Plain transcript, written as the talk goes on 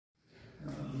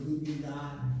be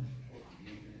God.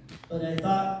 But I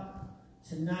thought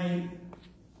tonight,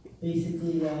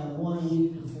 basically 1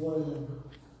 week before the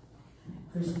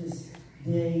Christmas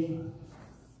Day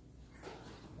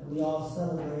that we all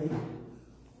celebrate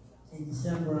in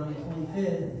December on the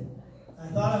 25th, I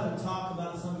thought I would talk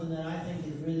about something that I think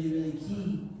is really, really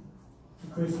key to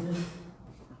Christmas.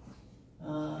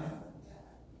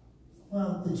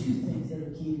 Well, the two things that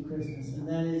are key to Christmas, and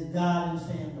that is God and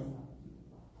family.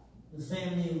 The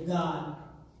family of God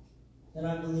that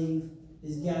I believe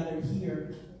is gathered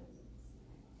here.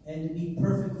 And to be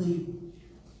perfectly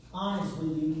honest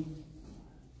with you,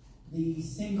 the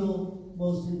single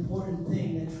most important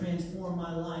thing that transformed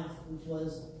my life, which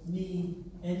was me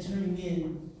entering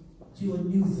in to a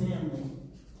new family.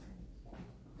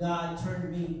 God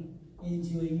turned me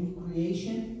into a new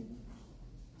creation,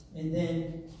 and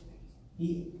then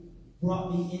He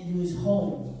brought me into His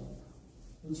home,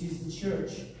 which is the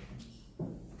church.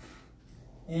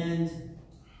 And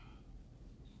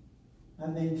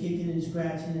I've been kicking and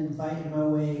scratching and fighting my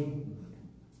way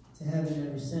to heaven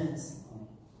ever since.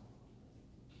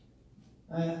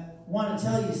 I want to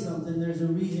tell you something. There's a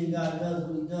reason God does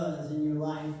what He does in your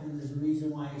life, and there's a reason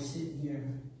why you're sitting here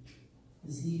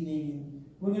this evening.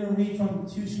 We're going to read from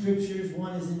two scriptures.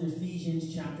 One is in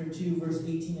Ephesians chapter 2, verse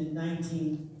 18 and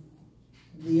 19.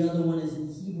 The other one is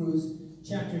in Hebrews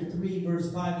chapter 3,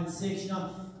 verse 5 and 6.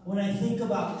 Now, when I think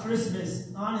about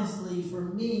Christmas, honestly, for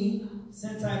me,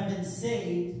 since I've been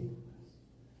saved,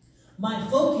 my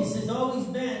focus has always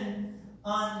been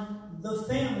on the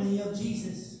family of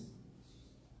Jesus.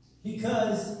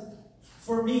 Because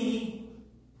for me,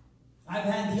 I've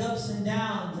had the ups and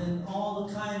downs and all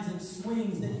the kinds of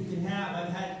swings that you can have.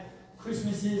 I've had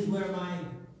Christmases where my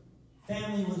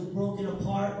family was broken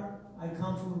apart. I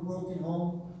come from a broken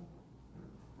home.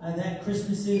 I've had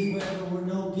Christmases where there were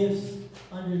no gifts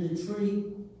under the tree.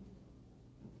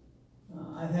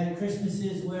 I've had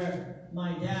Christmases where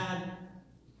my dad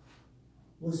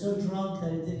was so drunk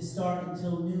that it didn't start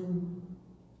until noon.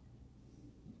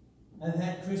 I've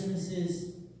had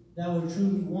Christmases that were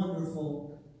truly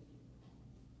wonderful.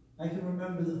 I can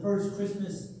remember the first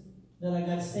Christmas that I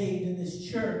got saved in this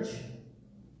church.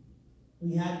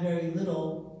 We had very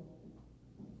little,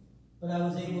 but I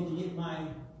was able to get my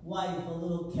wife a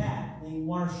little cat named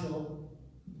Marshall.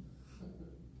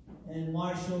 And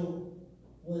Marshall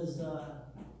was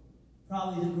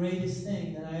probably the greatest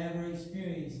thing that I ever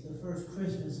experienced. The first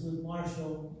Christmas with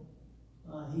Marshall,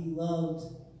 he loved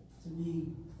to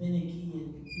be finicky,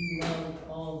 and he loved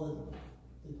all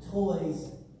the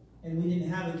toys, and we didn't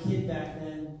have a kid back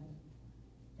then.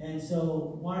 And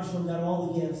so Marshall got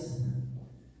all the gifts,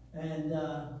 and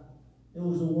it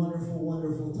was a wonderful,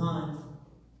 wonderful time.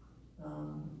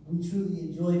 We truly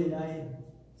enjoyed it. I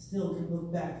still can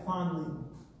look back fondly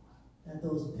at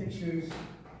those pictures.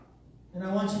 And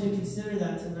I want you to consider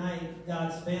that tonight,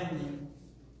 God's family.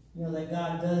 You know, that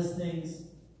God does things.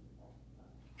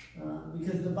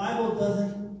 Because the Bible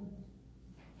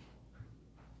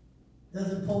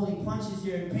doesn't pull any punches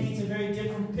here. It paints a very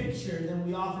different picture than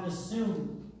we often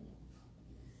assume.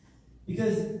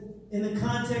 Because in the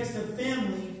context of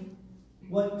family,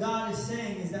 what God is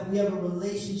saying is that we have a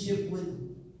relationship with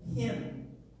Him.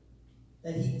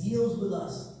 That He deals with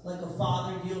us like a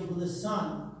father deals with a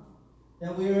son.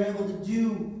 That we are able to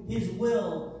do His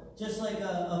will, just like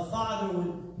a father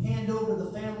would hand over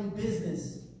the family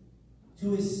business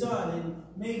to his son. And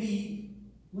maybe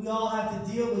we all have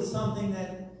to deal with something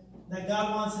that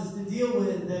God wants us to deal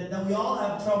with, that we all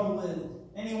have trouble with.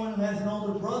 Anyone who has an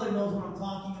older brother knows what I'm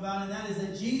talking about, and that is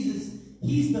that Jesus,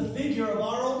 He's the figure of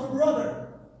our older brother.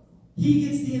 He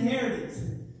gets the inheritance.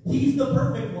 He's the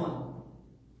perfect one.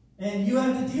 And you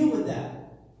have to deal with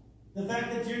that. The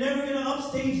fact that you're never going to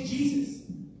upstage Jesus.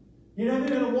 You're never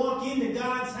going to walk into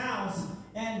God's house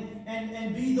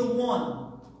and be the one.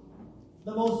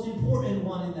 The most important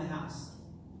one in the house.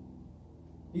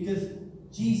 Because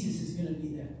Jesus is going to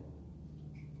be there.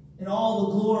 And all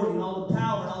the glory and all the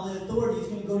power and all the authority is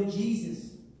going to go to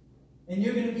Jesus. And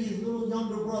you're going to be His little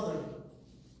younger brother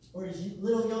or His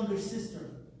little younger sister.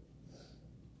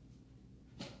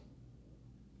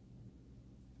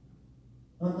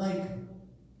 Unlike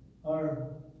our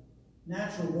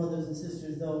natural brothers and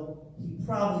sisters, though, He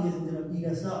probably isn't going to beat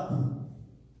us up.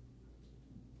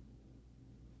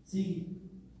 See,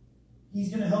 He's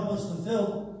going to help us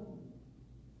fulfill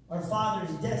our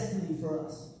Father's destiny for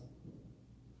us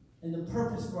and the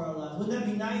purpose for our lives. Wouldn't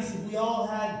that be nice if we all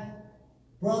had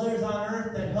brothers on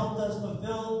earth that helped us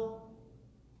fulfill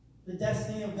the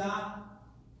destiny of God?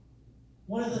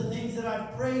 One of the things that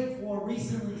I've prayed for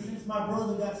recently since my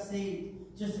brother got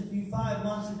saved just 5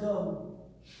 months ago,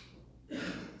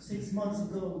 6 months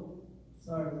ago.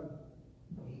 Sorry.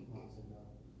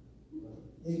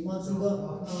 8 months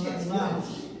ago. Oh, wow.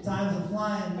 Times are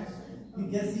flying. I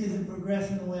guess he isn't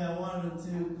progressing the way I wanted him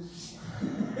to.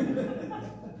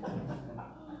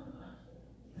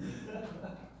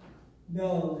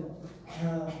 No.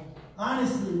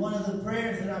 Honestly, one of the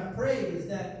prayers that I prayed is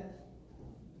that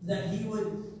he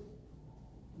would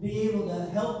be able to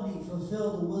help me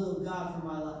fulfill the will of God for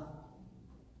my life.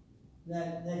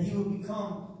 That he would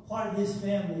become part of his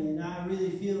family. And I really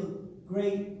feel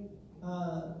great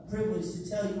privilege to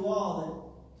tell you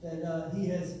all that he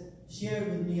has shared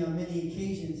with me on many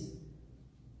occasions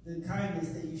the kindness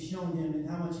that you've shown him and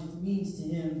how much it means to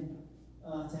him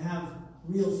to have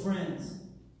real friends.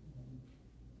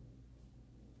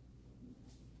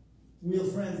 Real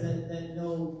friends that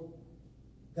know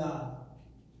God.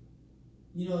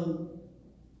 You know,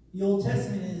 the Old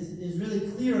Testament is really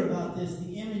clear about this.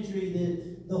 The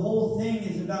imagery, the whole thing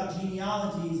is about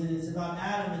genealogies, and it's about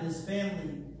Adam and his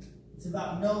family. It's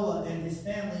about Noah and his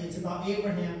family. It's about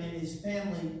Abraham and his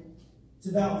family. It's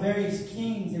about various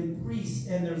kings and priests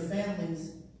and their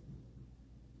families.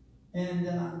 And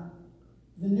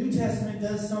the New Testament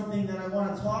does something that I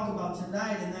want to talk about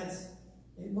tonight, and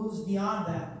it moves beyond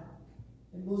that.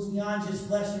 It moves beyond just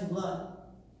flesh and blood.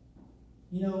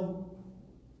 You know,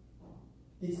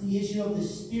 it's the issue of the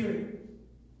Spirit.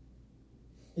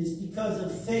 It's because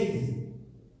of faith.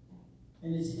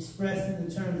 And it's expressed in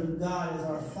the terms of God as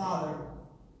our Father.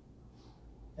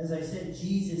 As I said,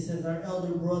 Jesus as our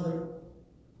elder brother.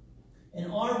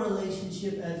 And our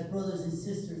relationship as brothers and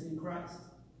sisters in Christ.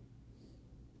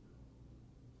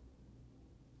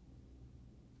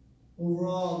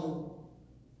 Overall,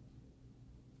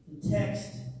 the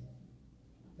text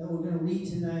that we're going to read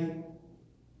tonight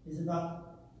is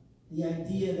about the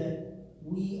idea that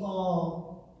we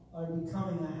all are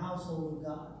becoming a household of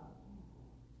God.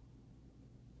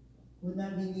 Wouldn't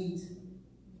that be neat?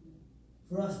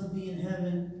 For us to be in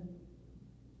heaven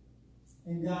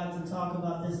and God to talk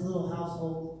about this little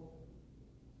household.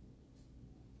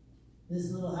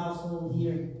 This little household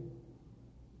here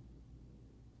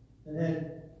that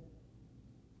had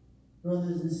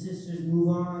brothers and sisters move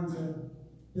on to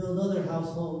build other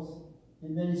households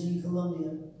in Medellin,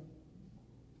 Colombia,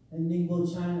 and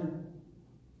Ningbo, China.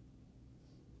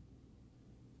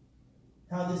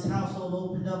 How this household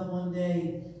opened up one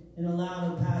day and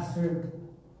allowed a pastor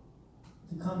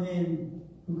to come in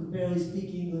who could barely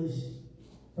speak English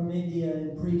from India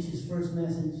and preach his first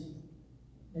message.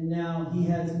 And now he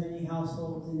has many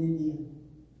households in India.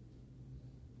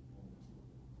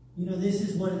 You know, this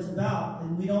is what it's about.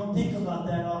 And we don't think about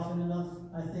that often enough,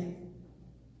 I think.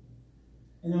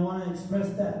 And I want to express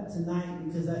that tonight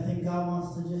because I think God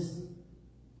wants to just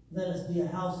let us be a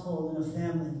household and a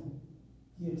family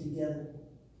here together.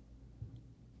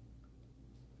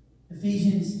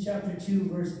 Ephesians chapter 2,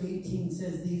 verse 18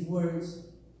 says these words.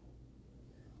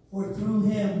 For through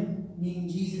him, meaning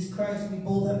Jesus Christ, we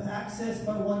both have access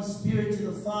by one Spirit to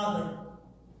the Father.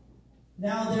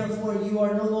 Now, therefore, you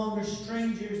are no longer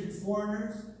strangers and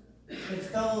foreigners, but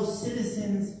fellow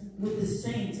citizens with the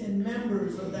saints and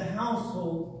members of the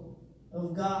household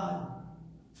of God.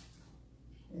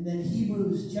 And then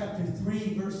Hebrews chapter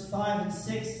 3, verse 5 and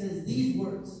 6 says these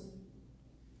words.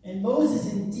 And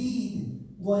Moses indeed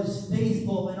was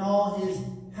faithful in all his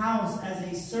house as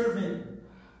a servant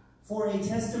for a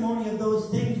testimony of those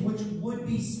things which would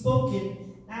be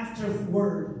spoken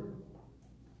afterward.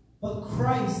 But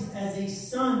Christ as a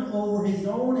son over his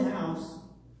own house,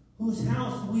 whose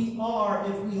house we are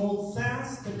if we hold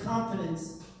fast the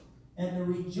confidence and the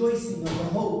rejoicing of the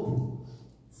hope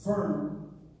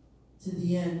firm to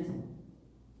the end.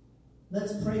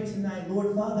 Let's pray tonight.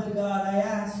 Lord Father God, I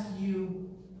ask you,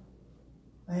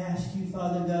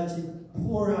 Father God, to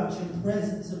pour out your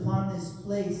presence upon this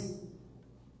place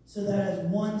so that as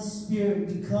one Spirit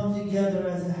we come together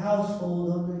as a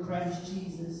household under Christ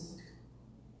Jesus.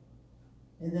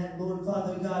 And that, Lord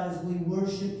Father God, as we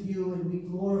worship you and we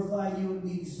glorify you and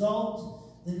we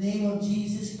exalt the name of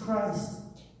Jesus Christ,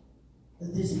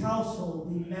 that this household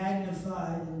be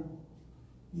magnified and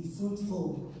be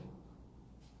fruitful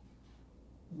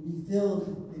and be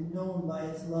filled and known by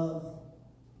its love.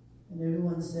 And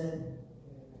everyone said,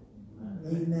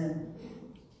 Amen.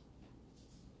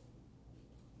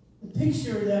 The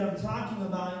picture that I'm talking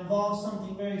about involves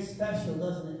something very special,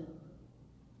 doesn't it?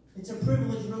 It's a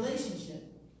privileged relationship.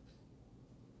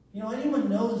 You know, anyone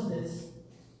knows this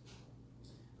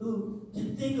who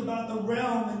can think about the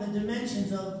realm and the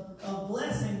dimensions of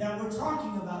blessing that we're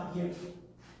talking about here.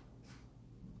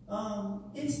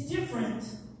 It's different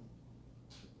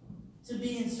to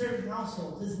be in certain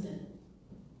households, isn't it?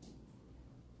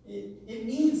 it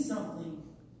means something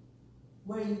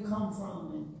where you come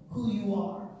from and who you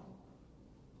are.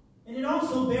 And it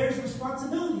also bears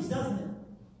responsibilities, doesn't it?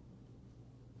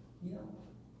 You know,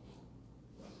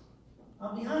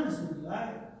 I'll be honest with you.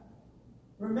 I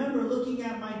remember looking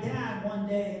at my dad one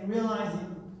day and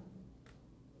realizing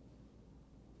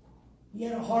he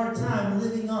had a hard time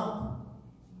living up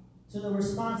to the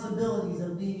responsibilities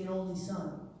of being an only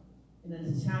son in an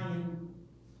Italian,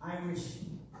 Irish,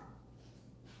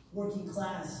 working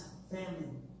class family.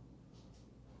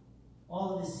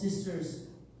 All of his sisters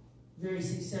very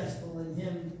successful, and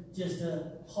him just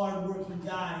a hard-working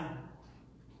guy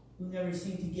who never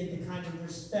seemed to get the kind of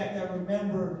respect. I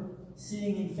remember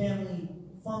sitting in family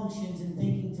functions and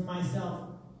thinking to myself,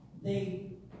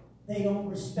 they don't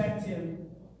respect him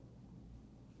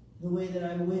the way that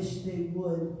I wish they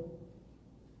would.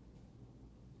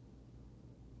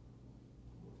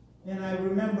 And I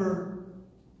remember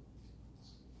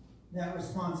that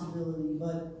responsibility,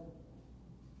 but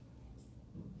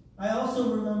I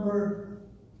also remember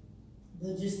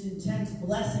the just intense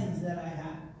blessings that I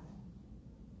had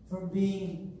from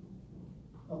being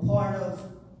a part of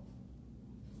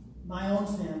my own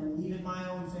family, even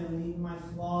my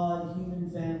flawed human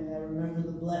family. I remember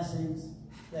the blessings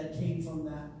that came from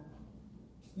that.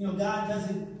 You know, God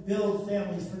doesn't build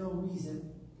families for no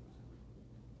reason.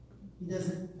 He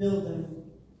doesn't build them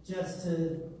just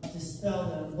to spell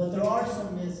them. But there are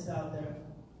some myths out there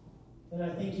that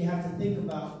I think you have to think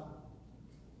about.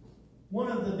 One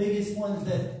of the biggest ones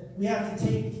that we have to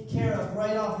take care of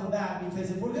right off the bat, because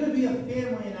if we're going to be a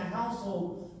family in a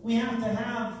household, we have to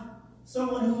have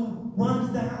someone who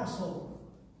runs the household.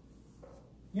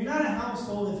 You're not a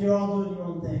household if you're all doing your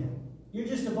own thing. You're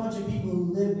just a bunch of people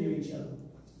who live near each other.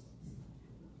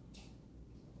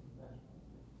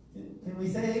 Can we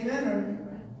say amen?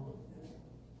 Or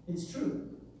it's true.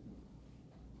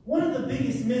 One of the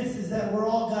biggest myths is that we're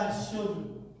all God's children.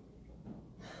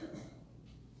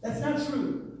 That's not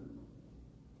true.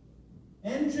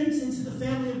 Entrance into the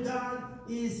family of God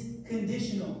is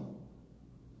conditional.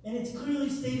 And it's clearly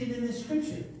stated in the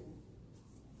scripture.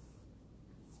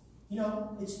 You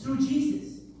know, it's through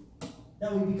Jesus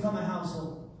that we become a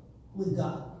household with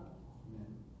God.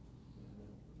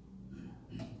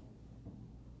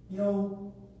 You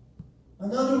know,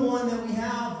 another one that we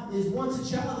have is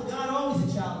once a child of God,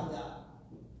 always a child of God.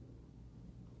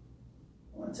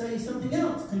 I want to tell you something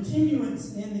else.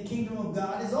 Continuance in the kingdom of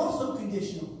God is also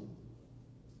conditional.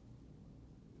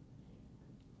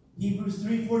 Hebrews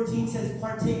 3:14 says,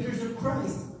 partakers of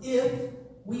Christ, if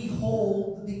we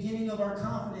hold the beginning of our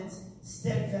confidence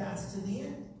steadfast to the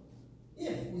end.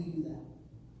 If we do that.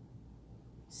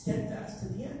 Steadfast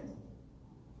to the end.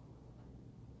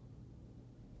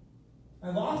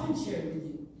 I've often shared with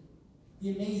you the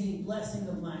amazing blessing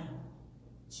of my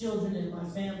children and my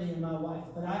family and my wife.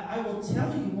 But I will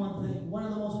tell you one thing. One of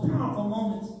the most powerful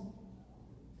moments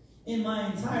in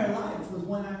my entire life was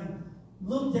when I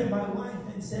looked at my wife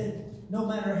and said, no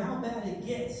matter how bad it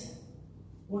gets,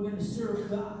 we're going to serve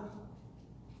God.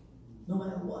 No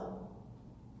matter what.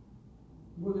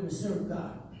 We're going to serve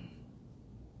God.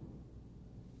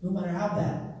 No matter how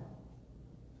bad.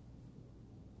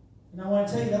 And I want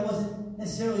to tell you, that wasn't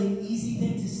necessarily an easy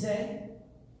thing to say.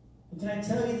 But can I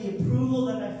tell you, the approval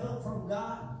that I felt from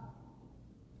God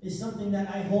is something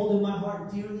that I hold in my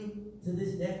heart dearly to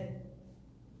this day.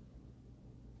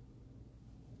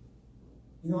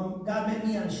 You know, God met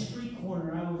me on a street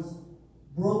corner. I was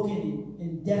broken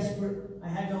and desperate. I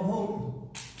had no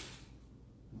hope.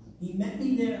 He met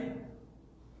me there.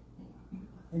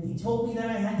 And he told me that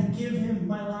I had to give him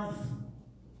my life.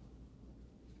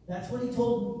 That's what he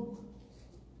told me.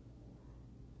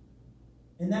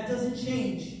 And that doesn't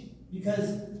change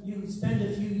because you spend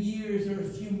a few years or a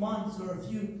few months or a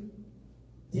few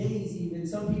days even.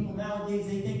 Some people nowadays,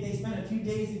 they think they spend a few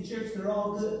days in church, they're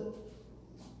all good.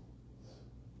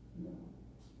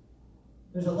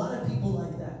 There's a lot of people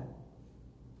like that.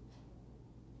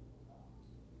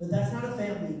 But that's not a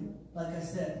family, like I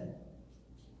said.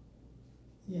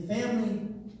 See, a family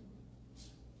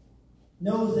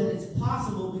knows that it's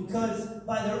possible because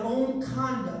by their own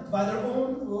conduct, by their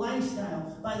own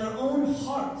lifestyle, by their own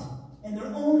heart, and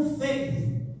their own faith,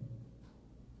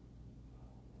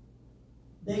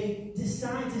 they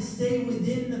decide to stay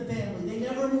within the family. They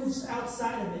never move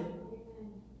outside of it.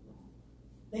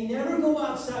 They never go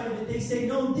outside of it. They say,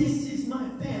 no, this is my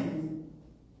family.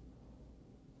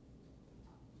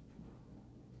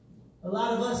 A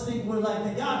lot of us think we're like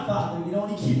the Godfather, you know,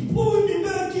 and he keeps pulling me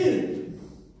back in.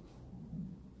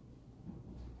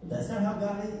 But that's not how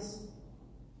God is.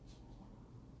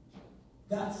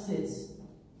 God sits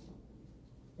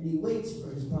And he waits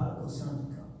for his prodigal son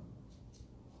to come.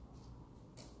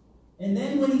 And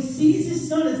then when he sees his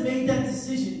son has made that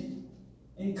decision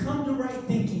and come to right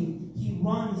thinking, he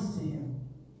runs to him.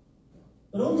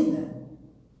 But only then.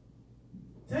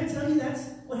 Can I tell you that's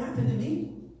what happened to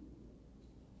me?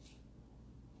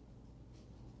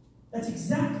 That's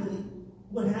exactly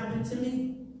what happened to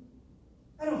me.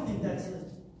 I don't think that's a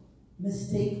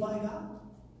mistake by God.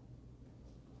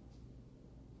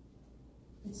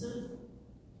 It's a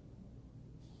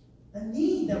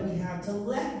need that we have to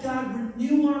let God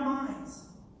renew our minds,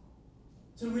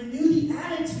 to renew the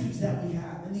attitudes that we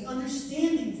have and the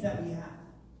understandings that we have,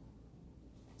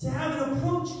 to have an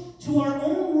approach to our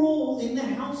own role in the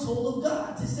household of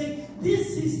God, to say,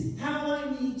 this is how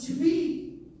I need to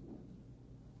be.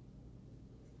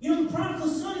 You know, the prodigal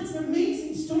son, it's an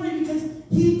amazing story because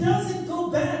he doesn't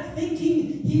go back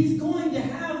thinking he's going to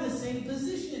have the same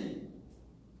position.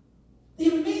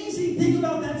 The amazing thing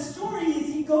about that story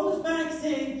is he goes back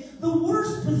saying, the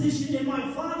worst position in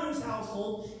my father's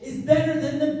household is better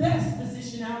than the best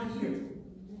position out here.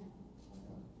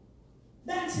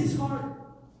 That's his heart.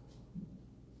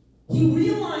 He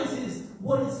realizes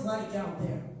what it's like out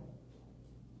there.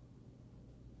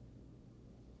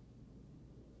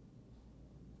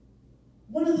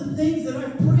 One of the things that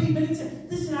I've prayed many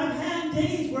times, listen, I've had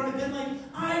days where I've been like,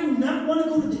 I do not want to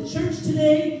go to the church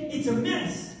today. It's a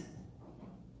mess.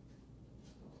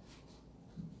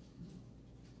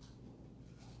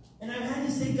 And I've had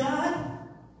to say, God,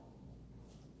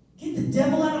 get the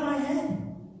devil out of my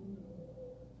head.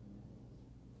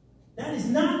 That is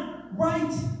not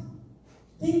right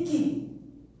thinking.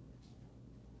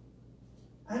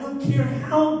 I don't care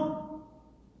how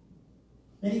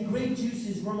many grape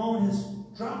juices Ramon has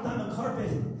dropped on the carpet.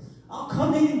 I'll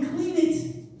come in and clean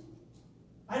it.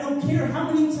 I don't care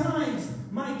how many times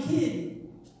my kid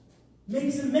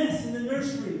makes a mess in the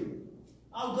nursery.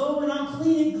 I'll go and I'll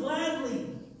clean it gladly.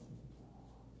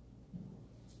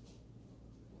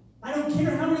 I don't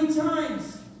care how many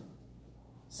times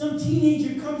some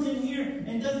teenager comes in here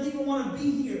and doesn't even want to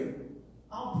be here.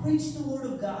 I'll preach the word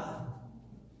of God.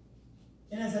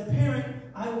 And as a parent,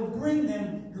 I will bring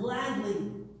them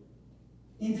gladly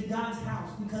into God's house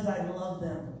because I love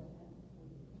them.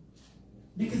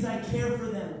 Because I care for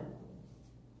them.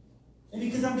 And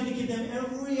because I'm going to give them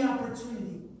every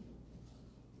opportunity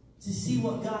to see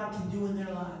what God can do in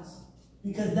their lives.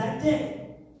 Because that day,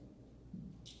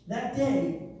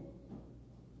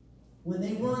 when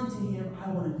they run to him, I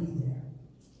want to be there.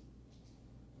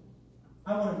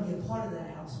 I want to be a part of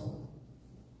that household.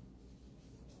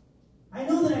 I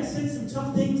know that I said some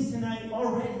tough things tonight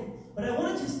already, but I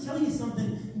want to just tell you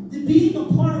something. Being a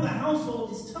part of a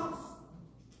household is tough.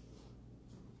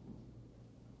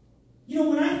 You know,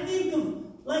 when I think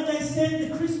of, like I said,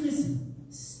 the Christmas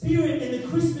spirit and the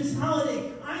Christmas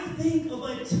holiday, I think of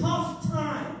a tough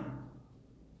time.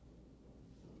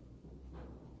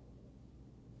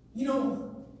 You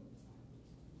know,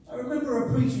 I remember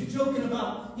a preacher joking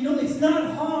about, you know, it's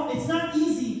not hard, it's not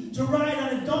easy to ride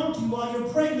on a donkey while you're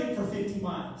pregnant for 50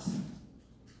 miles.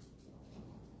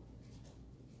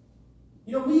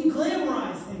 You know, we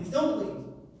glamorize things, don't we?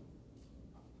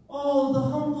 Oh, the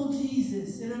humble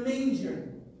Jesus in a manger.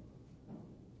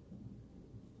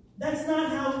 That's not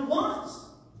how it was.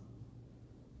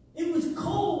 It was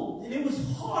cold and it was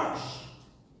harsh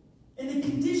and the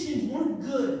conditions weren't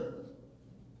good.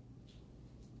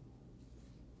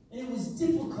 And it was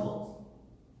difficult.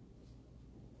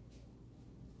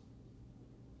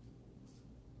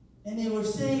 And they were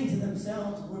saying to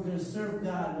themselves, we're going to serve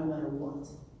God no matter what.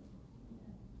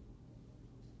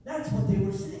 That's what they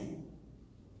were saying.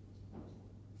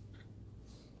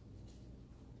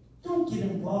 Don't get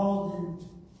involved in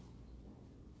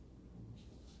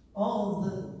all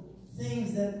of the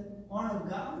things that aren't of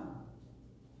God.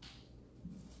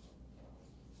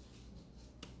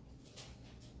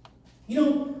 You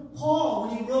know, Paul,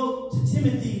 when he wrote to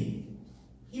Timothy,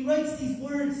 he writes these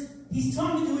words. He's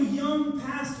talking to a young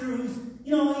pastor who's,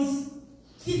 you know, he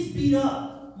gets beat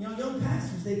up. You know, young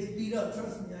pastors, they get beat up.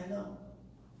 Trust me, I know.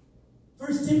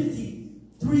 1 Timothy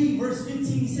 3, verse 15,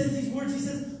 he says these words. He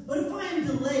says, but if I am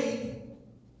delayed,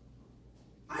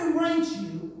 I write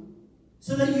you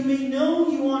so that you may know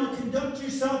you want to conduct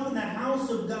yourself in the house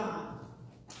of God,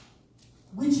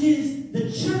 which is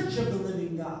the church of the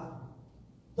living God,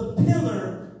 the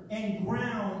pillar and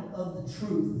ground of the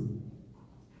truth.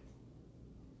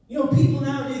 You know, people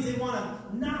nowadays, they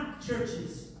want to knock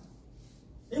churches.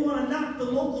 They want to knock the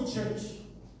local church.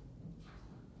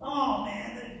 Oh,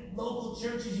 man, the local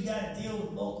churches, you got to deal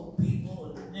with local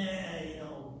people. And, you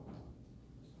know,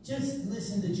 just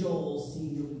listen to Joel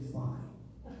Osteen, you'll be fine.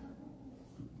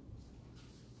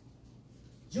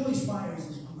 Joyce Byers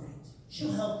is great.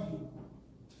 She'll help you.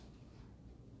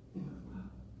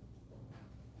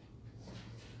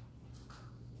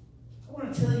 I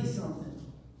want to tell you something.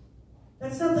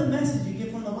 That's not the message you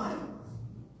get from the Bible.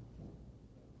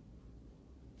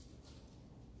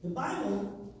 The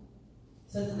Bible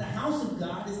says that the house of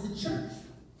God is the church.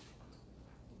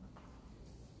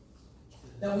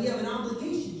 That we have an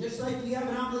obligation, just like we have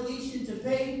an obligation to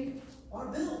pay our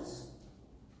bills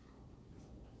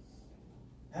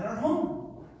at our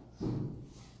home.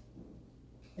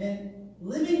 And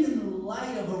living in the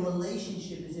light of a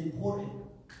relationship is important.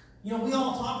 You know, we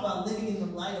all talk about living in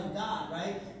the light of God,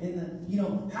 right? And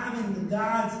having the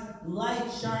God's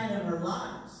light shine in our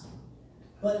lives.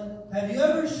 But have you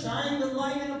ever shined the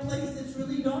light in a place that's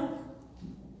really dark?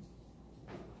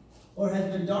 Or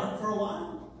has been dark for a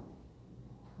while?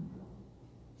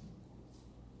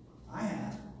 I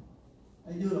have.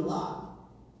 I do it a lot.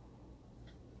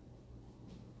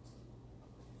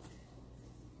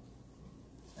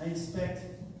 I inspect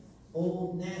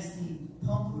old, nasty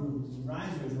pump rooms and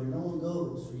risers where no one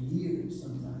goes for years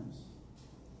sometimes.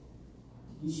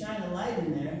 You shine a light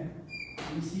in there,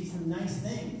 and you see some nice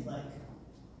things like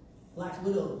black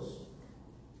widows.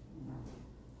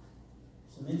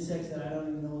 Some insects that I don't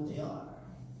even know what they are.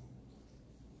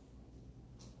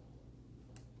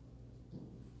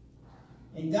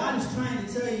 And God is trying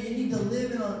to tell you, you need to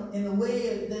live in a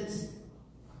way that's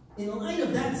in light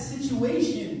of that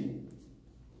situation.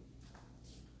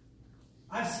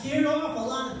 I've scared off a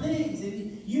lot of things,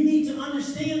 and you need to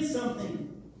understand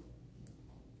something.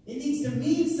 It needs to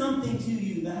mean something to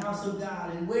you, the house of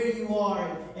God, and where you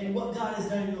are, and what God has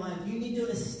done in your life. You need to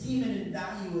esteem it and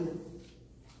value it.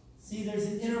 See, there's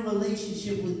an inner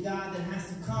relationship with God that has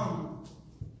to come,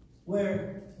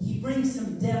 where He brings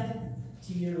some depth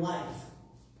to your life.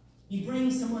 He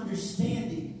brings some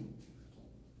understanding.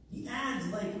 He adds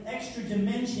like extra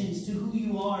dimensions to who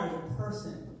you are as a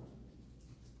person.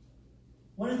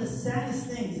 One of the saddest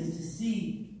things is to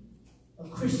see a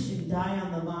Christian die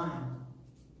on the vine.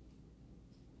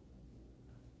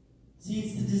 See,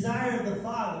 it's the desire of the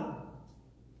Father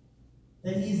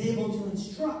that He is able to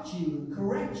instruct you, and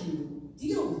correct you, and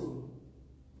deal with you.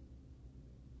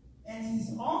 And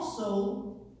He's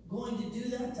also going to do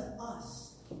that to us.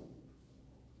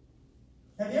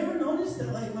 Have you ever noticed that,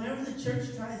 like, whenever the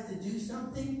church tries to do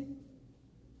something,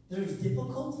 there's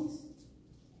difficulties?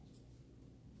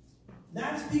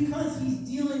 That's because He's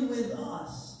dealing with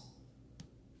us.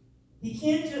 He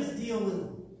can't just deal with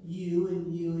you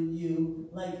and you and you.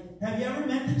 Like, have you ever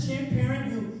met the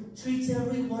parent who treats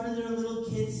every one of their little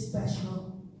kids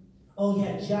special? Oh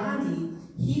yeah, Johnny,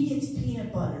 he gets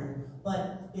peanut butter,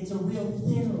 but it's a real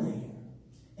thin layer.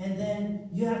 And then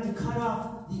you have to cut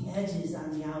off the edges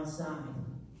on the outside.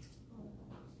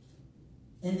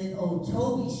 And then, oh,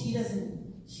 Toby, she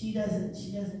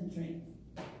doesn't drink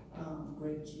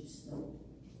grape juice.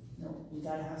 No, we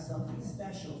gotta have something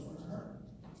special for her.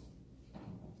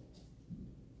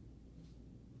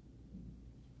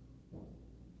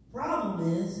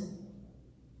 Problem is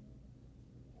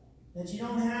that you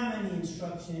don't have any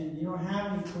instruction, you don't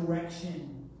have any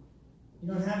correction, you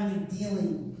don't have any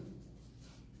dealing.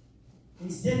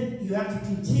 Instead, you have to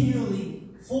continually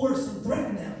force and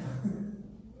threaten them.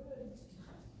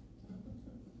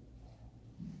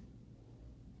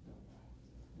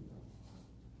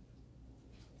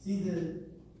 See, the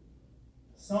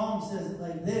Psalm says it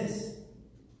like this.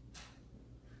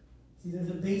 See, there's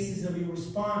a basis of your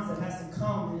response that has to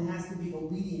come, and it has to be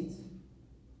obedient.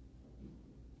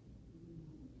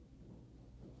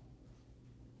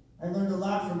 I learned a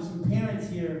lot from some parents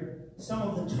here. Some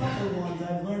of the tougher ones,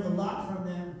 I've learned a lot from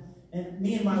them. And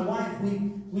me and my wife,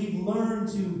 we've learned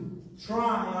to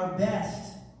try our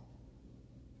best,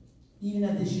 even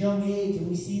at this young age, and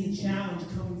we see the challenge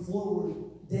coming forward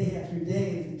day after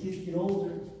day as the kids get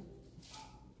older,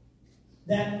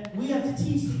 that we have to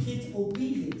teach the kids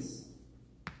obedience.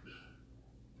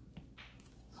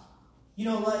 You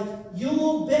know, like,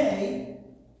 you'll obey,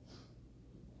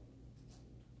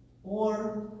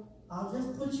 or I'll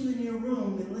just put you in your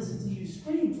room and listen to you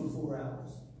scream for 4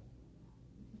 hours.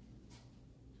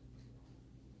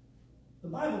 The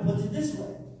Bible puts it this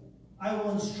way: I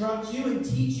will instruct you and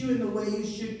teach you in the way you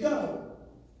should go.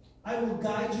 I will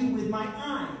guide you with my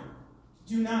eye.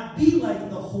 Do not be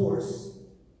like the horse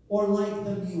or like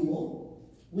the mule,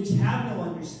 which have no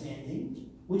understanding,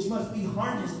 which must be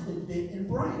harnessed with bit and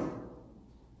bridle.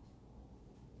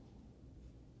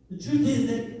 The truth is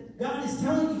that God is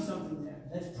telling you something there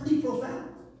that's pretty profound.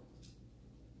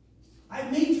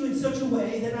 I've made you in such a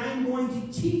way that I'm going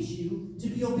to teach you to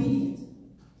be obedient.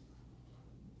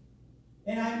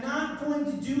 And I'm not going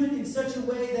to do it in such a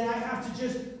way that I have to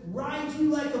just ride you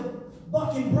like a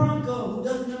bucking bronco who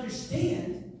doesn't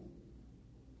understand.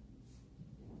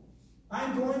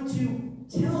 I'm going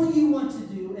to tell you what to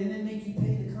do and then make you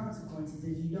pay the consequences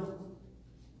if you don't.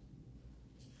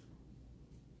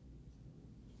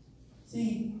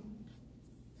 See,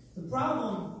 the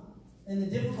problem and the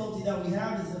difficulty that we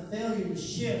have is a failure to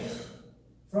shift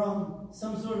from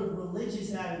some sort of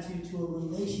religious attitude to a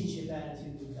relationship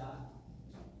attitude with God.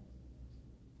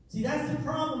 See, that's the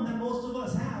problem that most of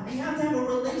us have. We have to have a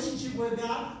relationship with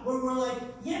God where we're like,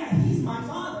 yeah, He's my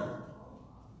Father.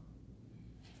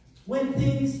 When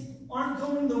things aren't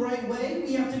going the right way,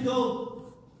 we have to go,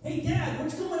 hey, Dad,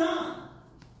 what's going on?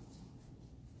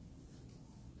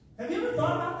 Have you ever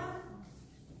thought about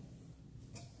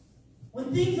that?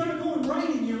 When things aren't going right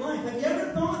in your life, have you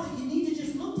ever thought that you need to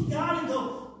just look to God and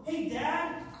go, hey,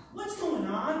 Dad, what's going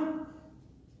on?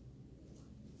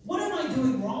 What am I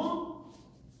doing wrong?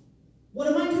 What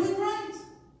am I doing right?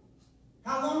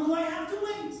 How long do I have to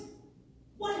wait?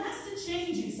 What has to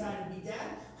change inside of me,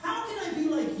 Dad? How can I be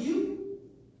like you?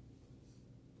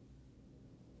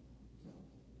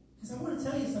 Because I want to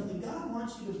tell you something. God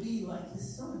wants you to be like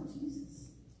His Son, Jesus.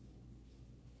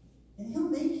 And He'll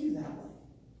make you that way.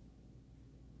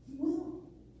 He will.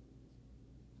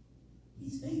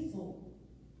 He's faithful.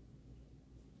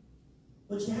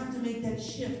 But you have to make that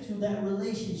shift to that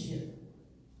relationship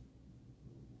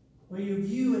where your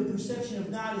view and perception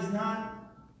of God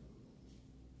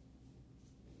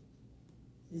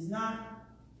is not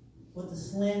what the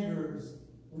slanderers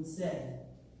would say.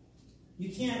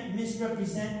 You can't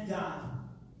misrepresent God.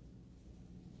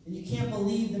 And you can't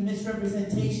believe the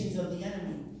misrepresentations of the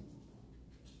enemy.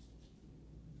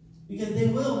 Because they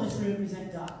will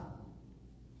misrepresent God.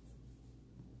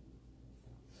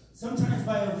 Sometimes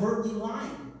by overtly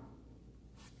lying.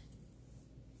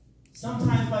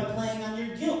 Sometimes by playing on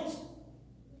your guilt.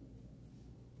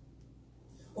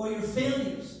 Or your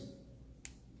failures.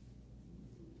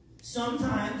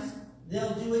 Sometimes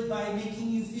they'll do it by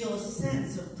making you feel a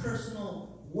sense of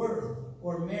personal worth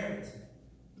or merit.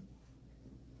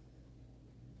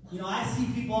 You know, I see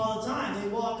people all the time. They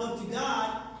walk up to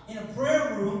God in a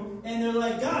prayer room and they're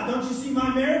like, God, don't you see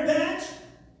my merit badge?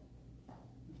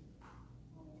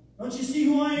 Don't you see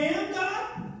who I am,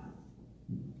 God?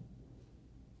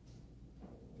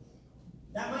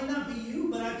 That might not be you,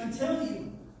 but I can tell you.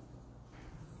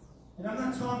 And I'm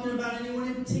not talking about anyone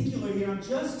in particular here. I'm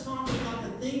just talking about the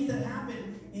things that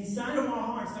happen inside of our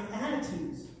hearts. They're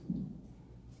attitudes.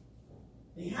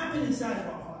 They happen inside of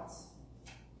our hearts.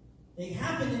 They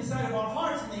happen inside of our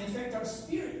hearts and they affect our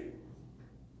spirit.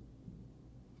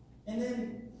 And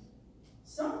then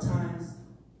sometimes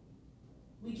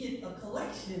we get a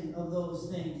collection of those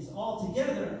things all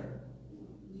together.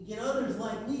 We get others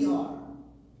like we are.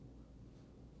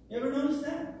 You ever notice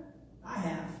that? I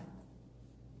have.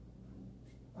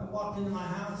 I walked into my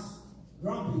house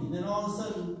grumpy, and then all of a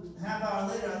sudden, a half hour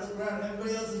later, I look around and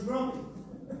everybody else is grumpy.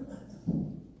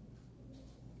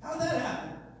 How'd that happen?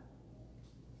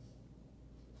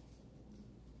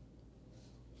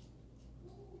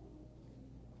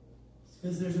 It's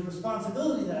because there's a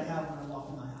responsibility that I have when I walk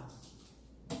in my house.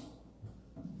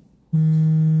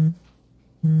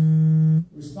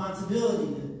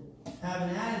 Responsibility to have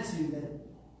an attitude that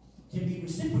can be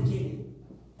reciprocated.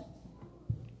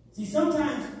 See,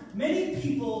 sometimes many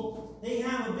people, they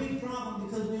have a big problem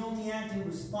because we only act in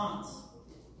response.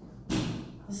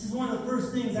 This is one of the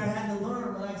first things I had to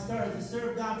learn when I started to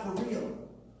serve God for real.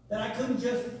 That I couldn't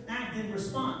just act in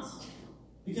response.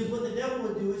 Because what the devil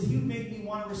would do is he would make me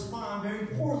want to respond very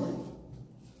poorly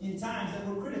in times that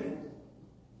were critical.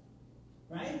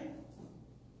 Right?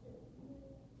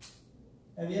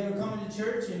 Have you ever come into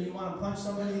church and you want to punch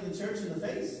somebody in the church in the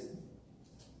face?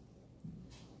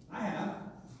 I have.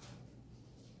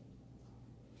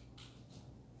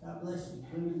 God bless you.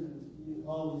 Women, you're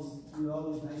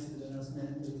always nicer than us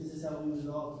men, but this is how we would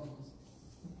all.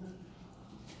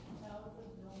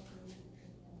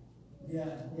 Yeah,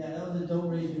 that was a don't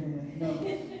raise your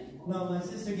hand. No, my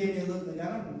sister gave me a look like I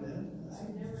don't do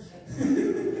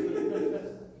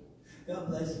that. God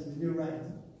bless you. You're right.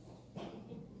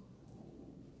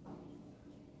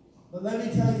 But let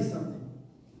me tell you something.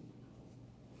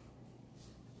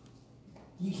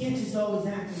 You can't just always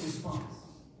act in response.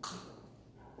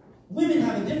 Women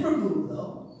have a different move,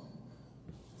 though.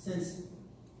 Since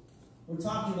we're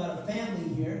talking about a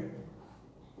family here,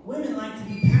 women like to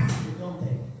be passive, don't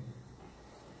they?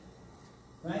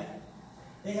 Right?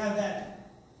 They have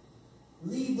that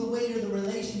leave the weight of the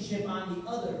relationship on the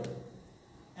other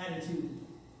attitude.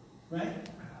 Right?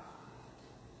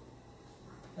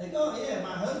 Like, oh yeah,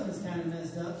 my husband's kind of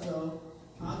messed up, so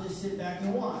I'll just sit back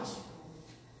and watch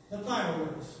the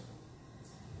fireworks.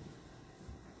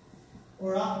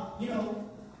 Or I'll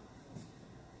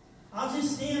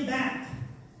just stand back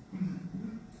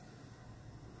and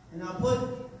I'll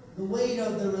put the weight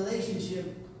of the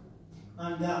relationship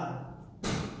on God.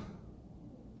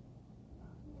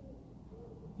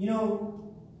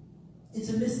 It's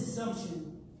a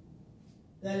misassumption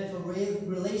that if a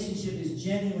relationship is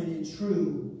genuine and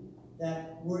true,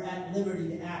 that we're at liberty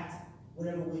to act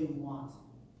whatever way we want.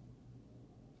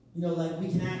 Like we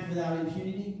can act without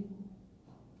impunity.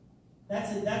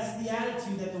 That's the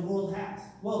attitude that the world has.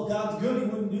 Well, if God's good, he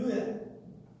wouldn't do that.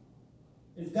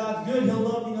 If God's good, he'll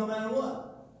love me no matter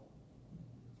what.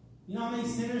 You know how many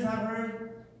sinners I've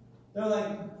heard? They're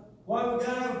like, why would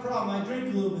God have a problem? I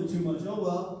drink a little bit too much. Oh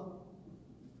well.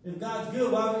 If God's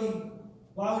good,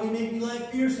 why would he make me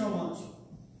like beer so much?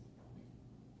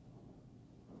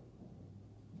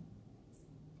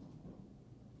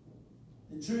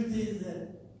 The truth is that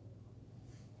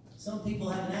some people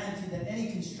have an attitude that any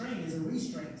constraint is a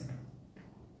restraint.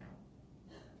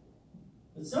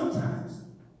 But sometimes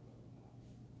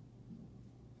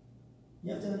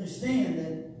you have to understand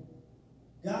that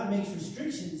God makes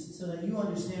restrictions so that you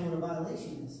understand what a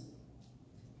violation is.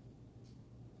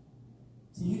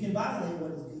 So you can violate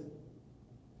what is good.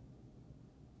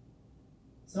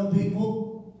 Some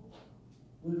people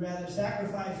would rather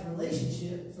sacrifice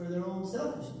relationship for their own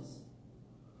selfishness.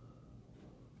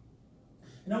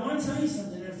 And I want to tell you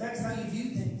something. It affects how you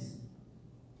view things.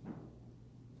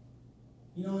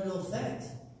 It'll affect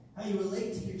how you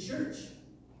relate to your church.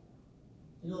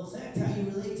 It'll affect how you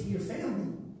relate to your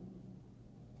family.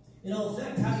 It'll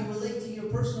affect how you relate to your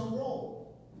personal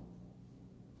role.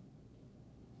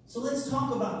 So let's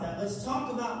talk about that. Let's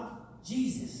talk about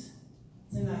Jesus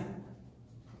tonight.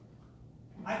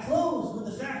 I close with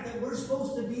the fact that we're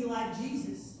supposed to be like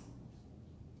Jesus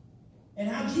and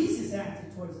how Jesus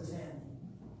acted towards the family.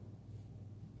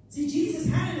 See, Jesus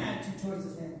had an attitude towards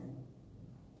the family.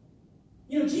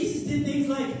 Jesus did things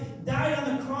like died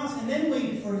on the cross and then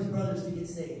waited for his brothers to get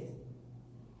saved.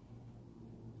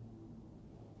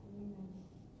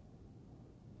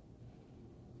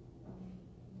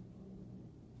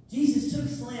 Jesus took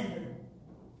slander.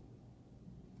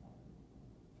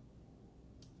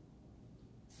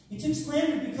 He took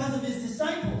slander because of his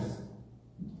disciples.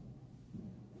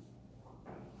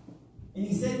 And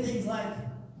he said things like,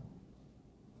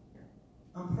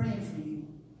 I'm praying for you.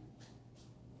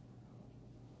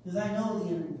 Because I know the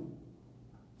enemy.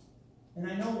 And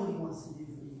I know what he wants to do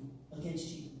for you, against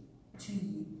you, to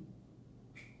you.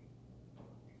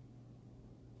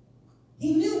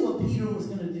 He knew what Peter was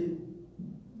going to do.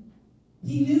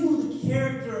 He knew the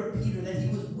character of Peter, that he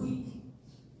was weak,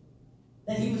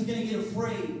 that he was going to get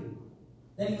afraid,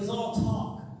 that he was all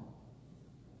talk.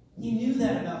 He knew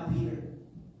that about Peter.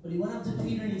 But he went up to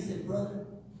Peter and he said, brother,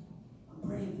 I'm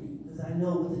praying for you because I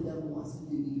know what the devil wants to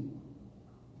do to you.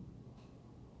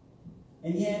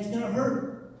 And yeah, it's going to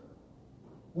hurt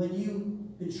when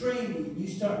you betray me. You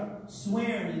start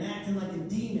swearing and acting like a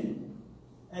demon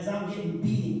as I'm getting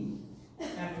beating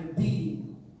after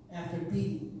beating after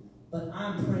beating. But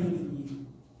I'm praying for you.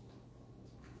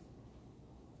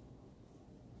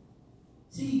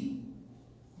 See,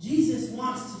 Jesus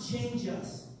wants to change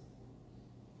us.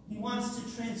 He wants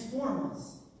to transform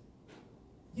us.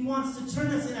 He wants to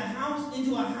turn us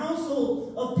into a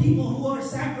household of people who are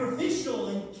sacrificial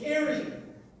and caring.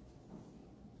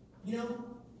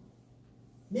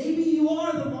 Maybe you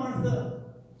are the Martha,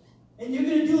 and you're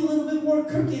going to do a little bit more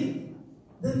cooking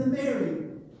than the Mary.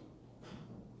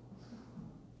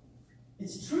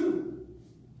 It's true.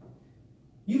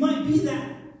 You might be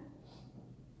that.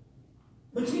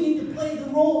 But you need to play the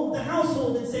role of the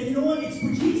household and say, you know what, it's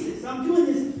for Jesus. I'm doing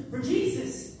this for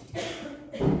Jesus.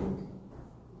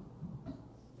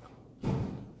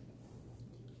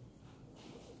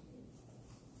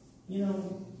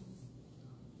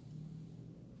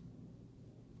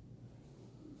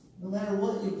 No matter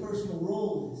what your personal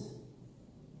role is,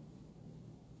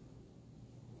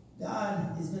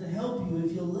 God is going to help you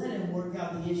if you'll let him work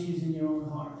out the issues in your own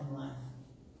heart and life.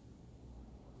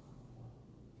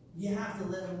 You have to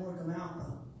let him work them out,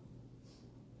 though.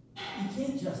 You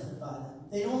can't justify them.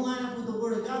 If they don't line up with the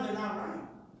Word of God, they're not right.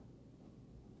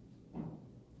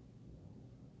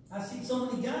 I've seen so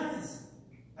many guys.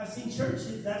 I've seen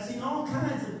churches. I've seen all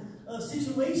kinds of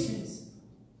situations.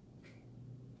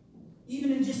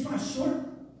 Even in just my short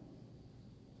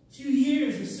few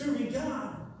years of serving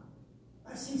God,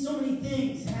 I've seen so many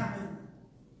things happen.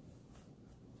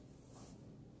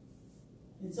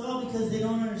 It's all because they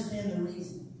don't understand the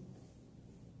reason.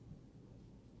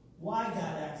 why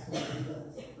God acts the way he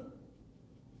does.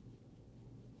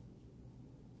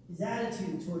 His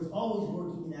attitude towards always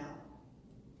working it out.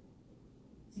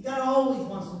 See, God always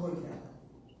wants to work it out.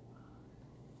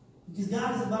 Because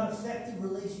God is about effective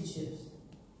relationships.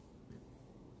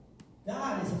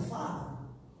 God is a father.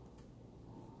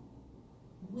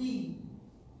 We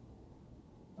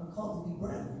are called to be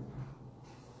brethren.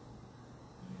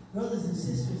 Brothers and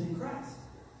sisters in Christ.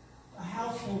 A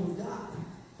household of God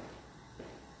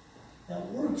that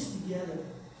works together,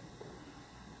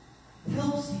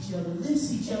 helps each other,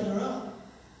 lifts each other up,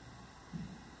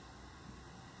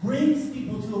 brings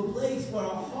people to a place where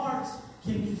our hearts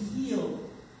can be healed.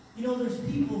 You know, there's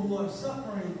people who are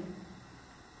suffering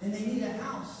and they need a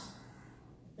house.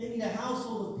 They need a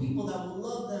household of people that will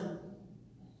love them.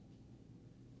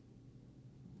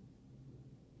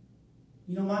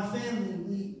 You know, my family,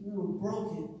 we were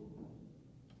broken.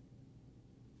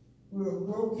 We were a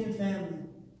broken family.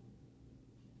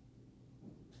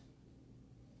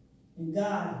 And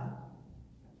God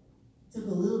took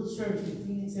a little church in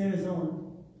Phoenix, Arizona,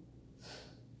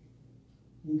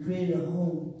 and created a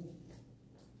home,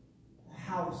 a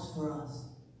house for us.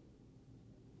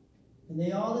 And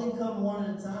they all didn't come one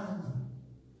at a time.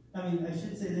 I mean, I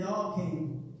should say they all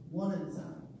came one at a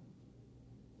time.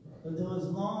 But there was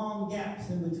long gaps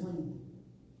in between.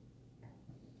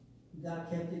 God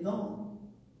kept it going.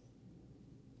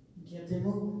 He kept it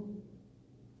moving.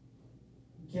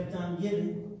 He kept on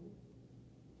giving.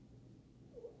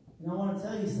 And I want to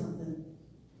tell you something.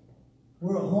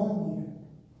 We're a home here.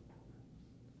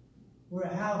 We're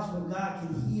a house where God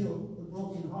can heal the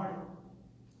brokenhearted.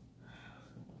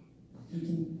 He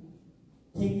can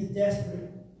take the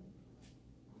desperate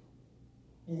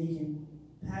and he can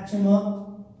patch them up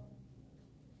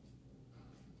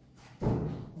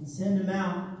and send them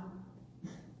out.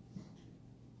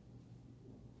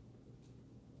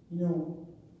 You know,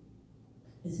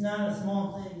 it's not a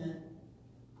small thing that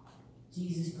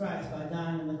Jesus Christ, by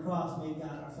dying on the cross, made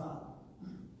God our Father.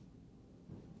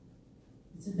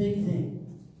 It's a big thing.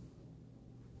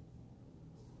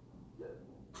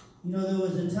 You know, there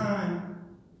was a time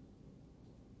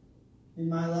in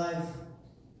my life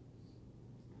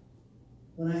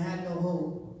when I had no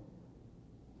hope.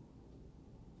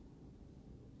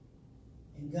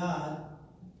 And God,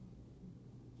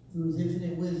 through his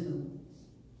infinite wisdom,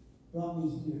 brought me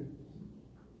here.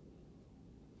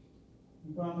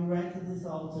 He brought me right to this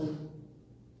altar.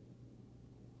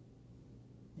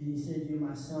 And he said, "You're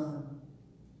my son,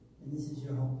 and this is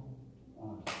your home."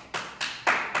 Wow.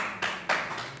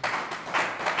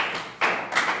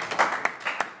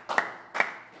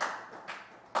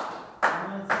 I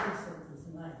want to tell you something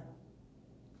tonight.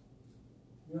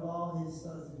 You're all his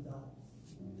sons and daughters.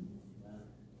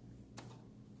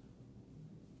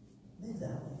 Live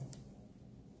that way.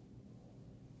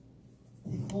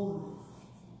 Take hold of it.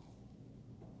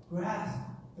 Grasp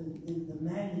the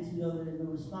magnitude of it and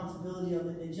the responsibility of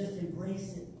it and just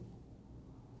embrace it.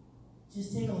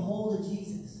 Just take a hold of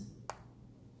Jesus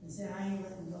and say, "I ain't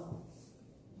letting go."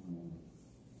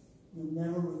 You'll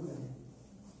never regret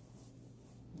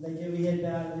it. Like every head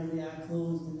bowed and every eye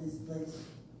closed in this place.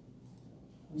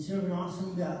 We serve an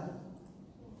awesome God.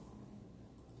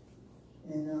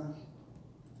 And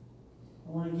I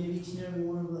want to give each and every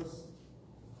one of us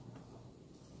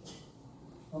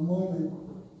a moment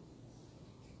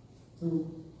to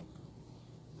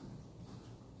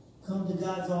come to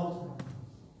God's altar.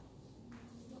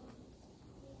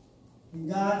 And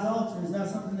God's altar is not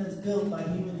something that's built by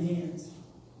human hands.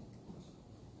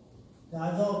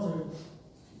 God's altar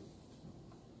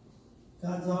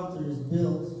is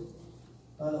built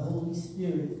by the Holy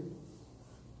Spirit.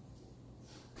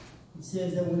 It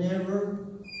says that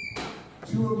whenever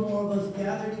two or more of us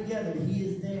gather together, he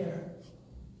is there.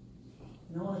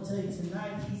 And I want to tell you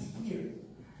tonight, he's here.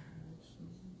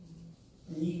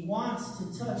 And he wants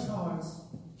to touch hearts.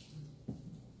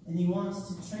 And he wants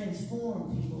to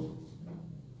transform people.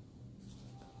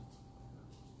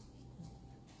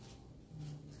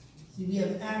 See, we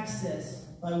have access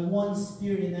by one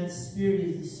Spirit, and that Spirit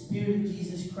is the Spirit of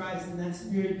Jesus Christ, and that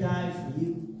Spirit died for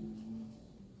you.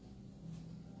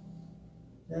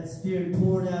 That Spirit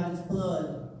poured out its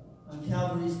blood on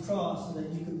Calvary's cross so that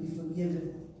you could be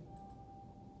forgiven.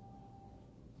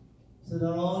 So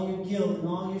that all your guilt and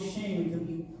all your shame could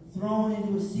be thrown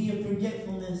into a sea of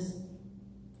forgetfulness.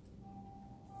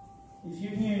 If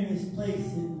you're here in this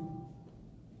place and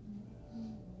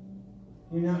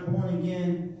you're not born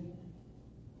again,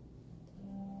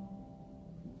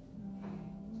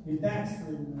 you're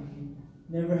backslidden.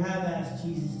 You never have asked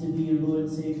Jesus to be your Lord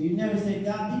and Savior. You never said,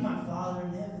 "God, be my Father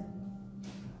in heaven.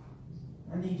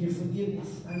 I need your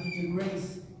forgiveness. I need your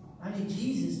grace. I need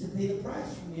Jesus to pay the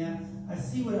price for me. I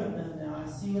see what I've done now. I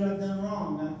see what I've done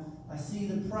wrong. I see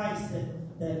the price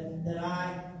that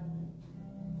I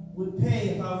would pay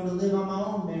if I were to live on my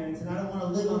own merits. And I don't want to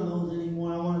live on those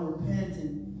anymore. I want to repent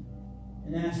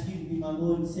and ask you to be my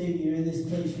Lord and Savior. In this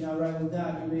place, you're not right with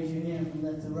God. You raise your hand from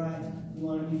left to right. You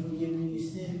want to be forgiven of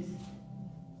your sins.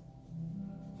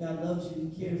 God loves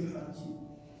you. He cares about you.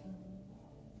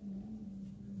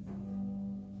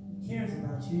 He cares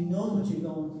about you. He knows what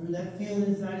you're going through. That feeling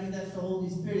inside you, that's the Holy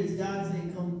Spirit. It's God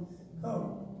saying, come.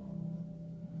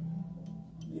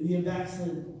 Maybe you're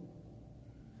backslidden.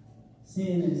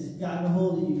 Sin has gotten a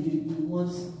hold of you. You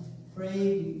once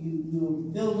prayed, you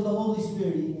were filled with the Holy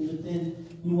Spirit even, but then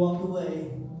you walked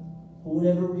away for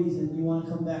whatever reason. You want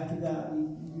to come back to God.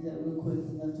 You do that real quick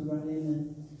from left to right.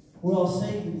 Amen. We're all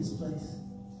saved in this place.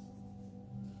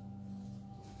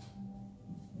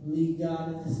 Believe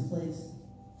God in this place.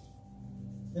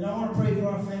 Then I want to pray for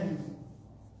our family.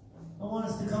 I want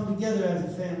us to come together as a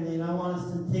family, and I want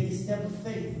us to take a step of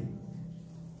faith.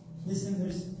 Listen,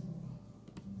 there's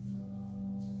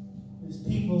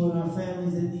people in our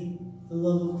families that need the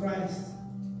love of Christ.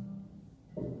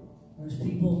 There's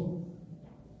people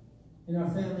in our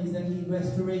families that need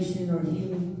restoration or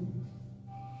healing.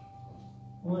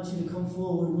 I want you to come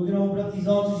forward. We're going to open up these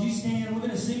altars. You stand. We're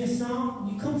going to sing a song.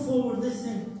 You come forward.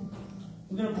 Listen.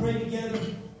 We're going to pray together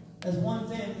as one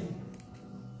family.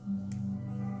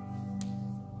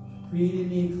 Create in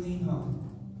me a clean heart.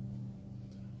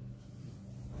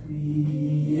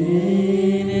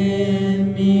 Create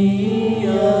in me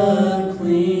a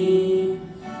clean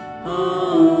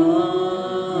heart,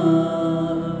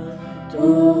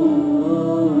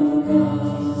 oh God.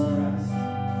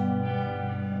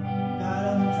 God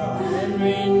on the cross. And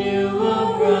renew a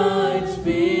right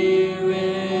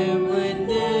spirit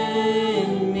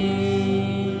within me.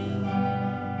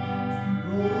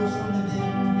 Rose from the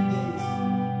dead in 3 days.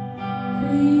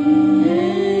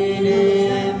 Create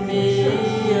in me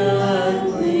a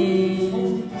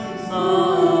clean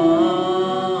heart,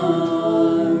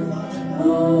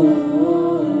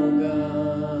 oh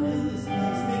God.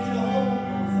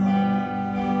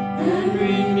 And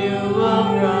renew a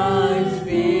right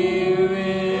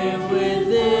spirit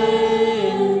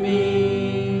within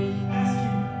me. Ask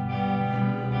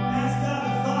God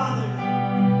the Father.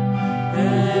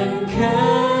 And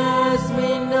cast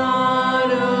me not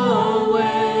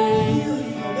away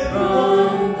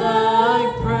from thy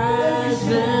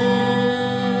presence,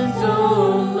 O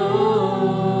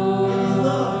Lord. His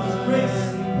love, His grace,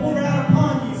 pour out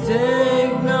upon you.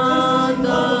 Take not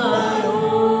thy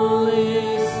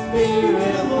Holy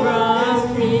Spirit from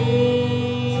me.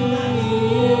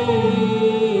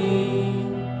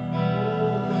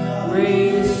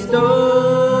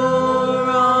 Restore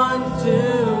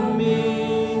unto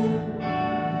me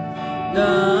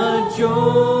the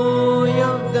joy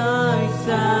of thy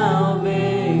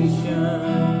salvation,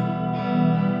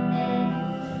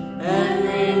 and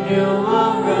renew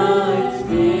a right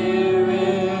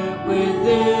spirit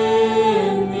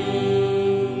within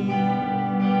me.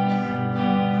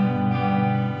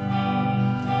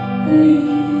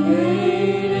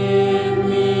 Create in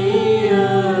me a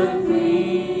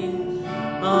clean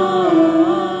heart,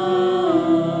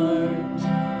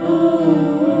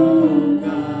 oh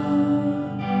God.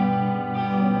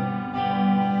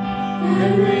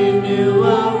 And renew a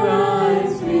right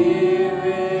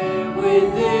spirit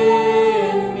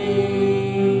within me.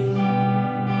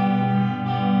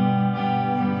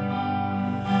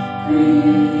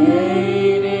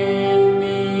 Create in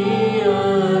me a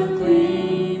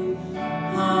clean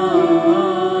heart,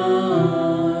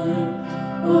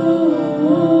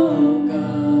 oh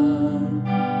God.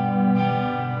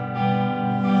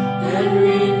 And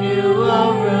renew a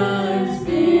right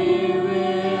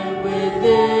spirit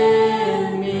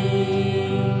within me.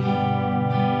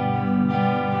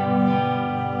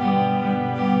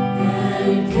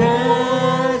 And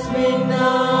cast me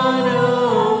not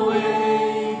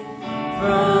away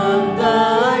from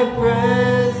thy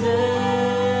presence,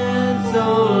 O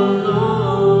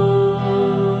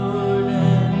Lord.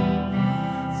 And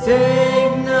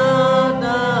take not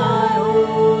thy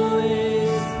Holy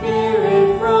Spirit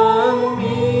from me.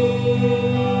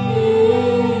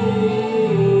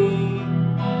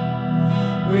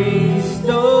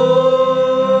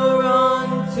 Restore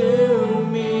unto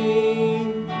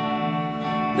me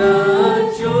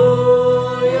the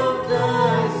joy of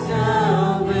thy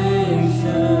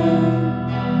salvation,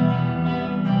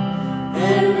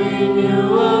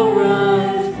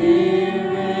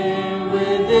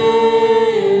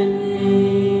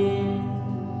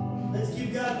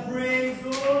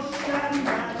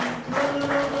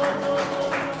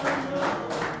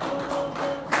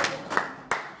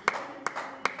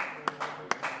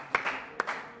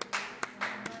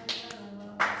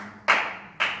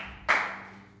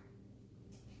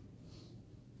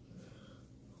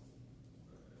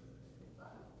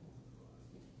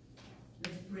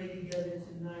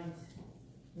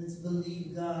 Let's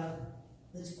believe God.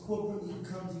 Let's corporately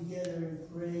come together and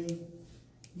pray.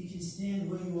 You can stand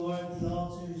where you are at the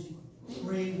altars. You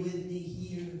pray with me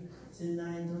here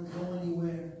tonight. Don't go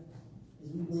anywhere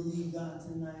as we believe God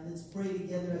tonight. Let's pray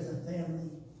together as a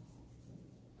family.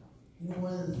 You know,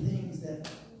 one of the things that,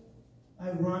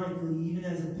 ironically, even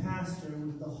as a pastor,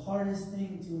 was the hardest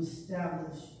thing to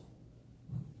establish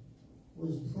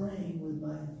was praying with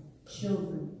my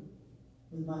children,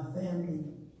 with my family,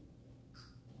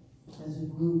 as a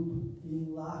group,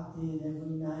 being locked in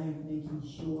every night, making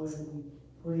sure that we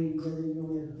pray together. You know,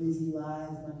 we have busy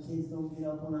lives. My kids don't get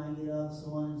up when I get up,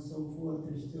 so on and so forth.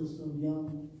 They're still so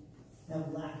young,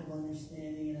 have lack of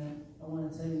understanding, and I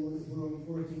want to tell you we're a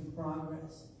work in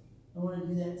progress. I want to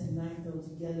do that tonight, though,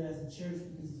 together as a church,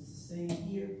 because it's the same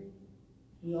here.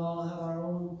 We all have our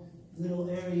own little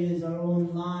areas, our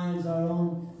own lives, our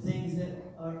own things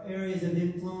that are areas of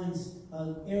influence,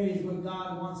 areas where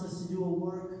God wants us to do a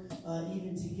work,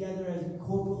 even together as we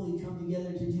corporately come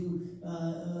together to do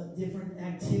different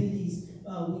activities.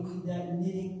 We need that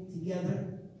knitting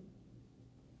together.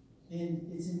 And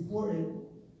it's important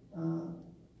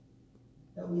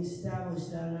that we establish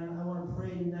that. And I want to pray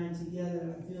tonight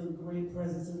together. I feel the great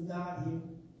presence of God here.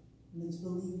 And let's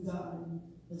believe God. And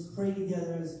let's pray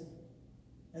together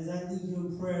as I lead you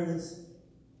in prayer. Let's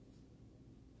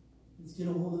get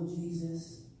a hold of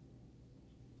Jesus.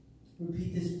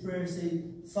 Repeat this prayer. Say,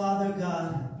 Father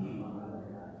God,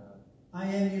 I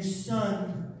am your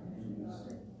son.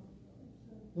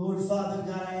 Lord, Father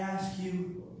God, I ask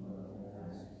you,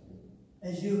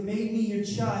 as you have made me your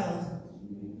child,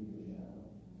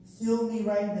 fill me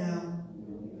right now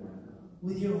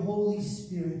with your Holy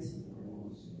Spirit.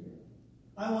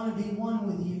 I want to be one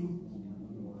with you.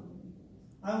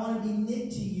 I want to be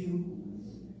knit to you.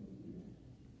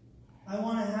 I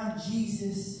want to have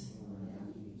Jesus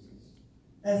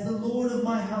as the Lord of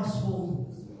my household.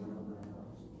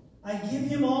 I give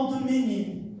him all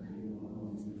dominion,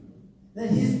 that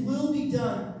his will be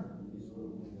done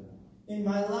in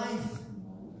my life,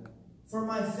 for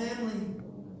my family,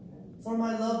 for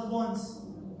my loved ones.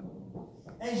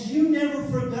 As you never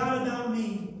forgot about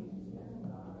me,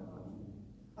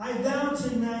 I vow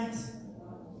tonight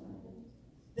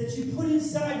that you put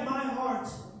inside my heart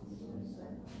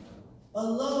a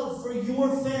love for your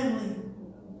family,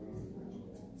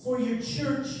 for your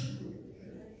church.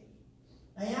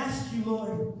 I ask you,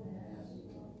 Lord,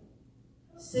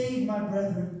 save my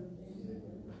brethren,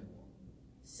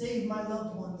 save my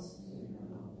loved ones.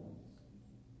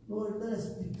 Lord, let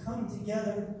us come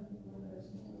together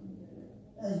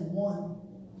as one.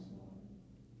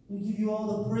 We give you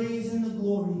all the praise and the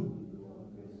glory.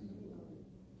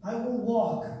 I will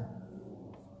walk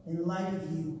in light of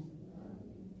you.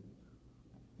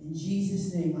 In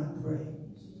Jesus' name I pray.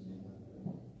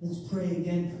 Let's pray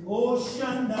again. Oh,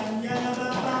 Shanda.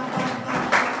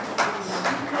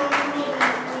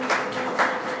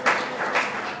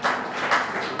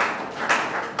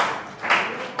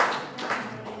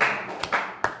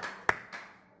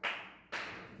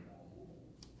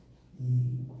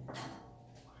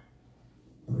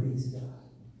 Praise God.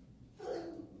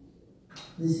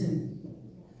 Listen,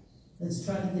 let's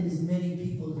try to get as many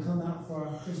people to come out for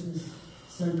our Christmas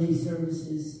Sunday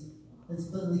services. Let's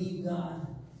believe God.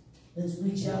 Let's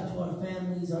reach out to our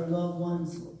families, our loved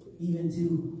ones, even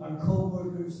to our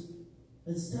co-workers.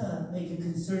 Let's make a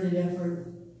concerted effort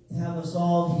to have us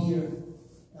all here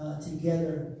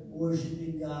together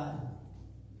worshiping God.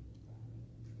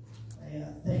 I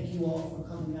thank you all for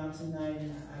coming out tonight,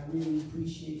 and I really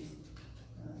appreciate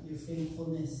your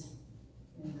faithfulness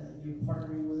and your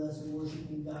partnering with us and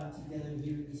worshiping God together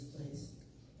here in this place.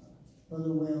 Brother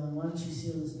Waylon, why don't you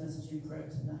seal this message in prayer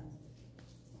tonight?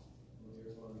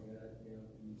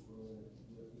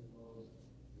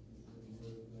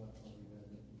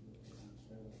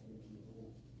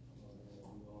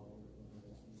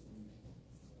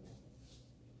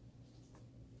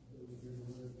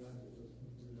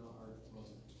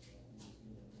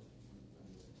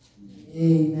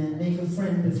 Amen. Make a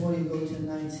friend before you go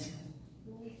tonight.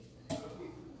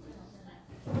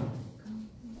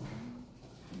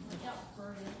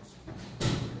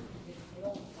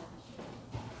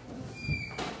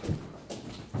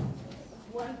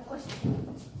 One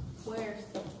question. Where's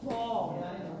the ball?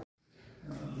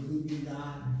 Believing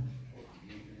God.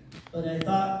 But I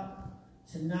thought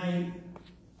tonight,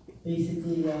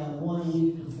 basically 1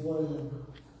 week before the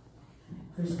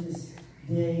Christmas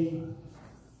Day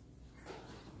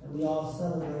that we all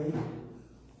celebrate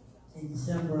in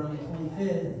December on the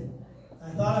 25th, I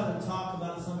thought I would talk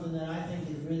about something that I think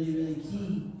is really, really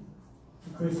key to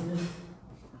Christmas.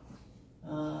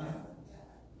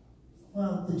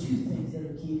 well, the two things that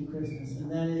are key to Christmas,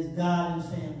 and that is God and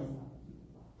family.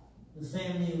 The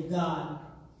family of God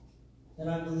that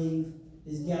I believe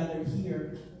is gathered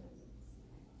here.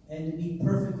 And to be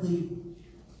perfectly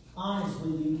honest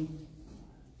with you,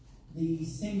 the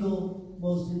single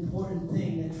most important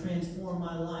thing that transformed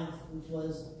my life, which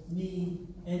was me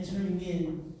entering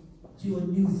in to a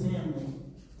new family.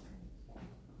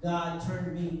 God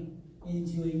turned me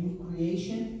into a new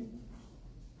creation,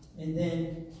 and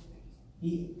then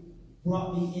He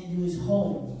brought me into His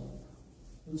home,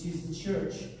 which is the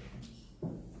church.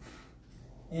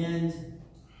 And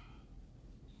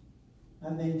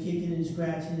I've been kicking and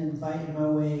scratching and fighting my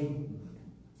way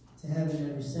to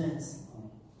heaven ever since.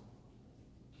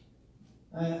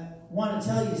 I want to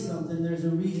tell you something. There's a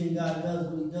reason God does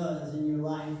what He does in your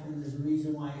life, and there's a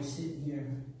reason why you're sitting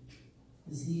here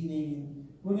this evening.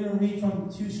 We're going to read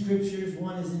from two scriptures.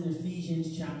 One is in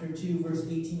Ephesians chapter 2, verse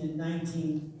 18 and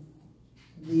 19.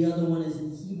 The other one is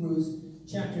in Hebrews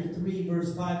chapter 3,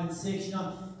 verse 5 and 6.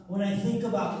 Now, when I think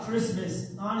about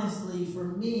Christmas, honestly, for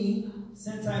me,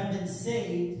 since I've been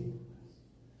saved,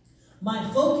 my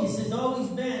focus has always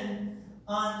been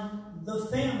on the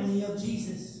family of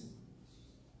Jesus.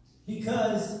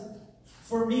 Because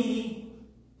for me,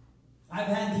 I've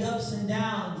had the ups and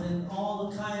downs and all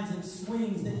the kinds of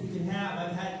swings that you can have.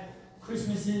 I've had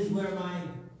Christmases where my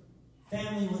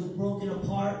family was broken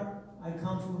apart. I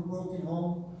come from a broken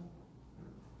home.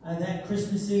 I've had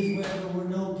Christmases where there were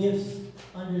no gifts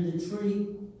under the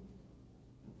tree.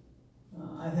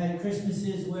 I've had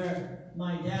Christmases where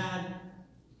my dad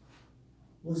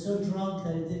was so drunk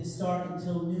that it didn't start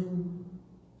until noon.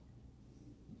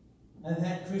 I've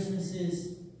had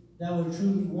Christmases that were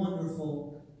truly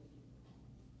wonderful.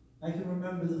 I can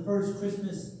remember the first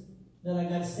Christmas that I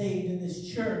got saved in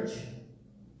this church.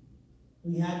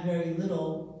 We had very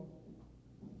little,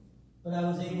 but I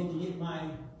was able to get my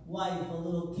wife a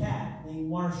little cat named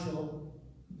Marshall.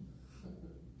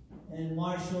 And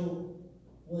Marshall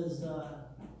was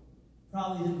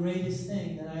probably the greatest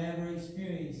thing that I ever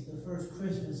experienced. The first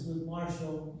Christmas with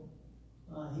Marshall,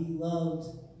 he loved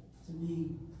to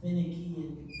be finicky,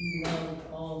 and he loved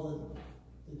all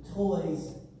the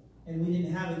toys, and we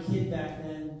didn't have a kid back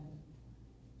then,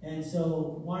 and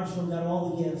so Marshall got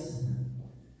all the gifts,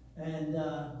 and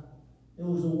it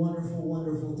was a wonderful,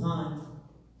 wonderful time.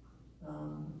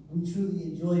 We truly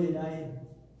enjoyed it. I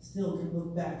still can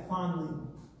look back fondly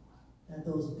at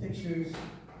those pictures,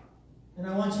 and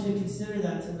I want you to consider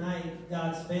that tonight,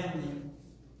 God's family.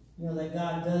 You know, that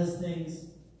God does things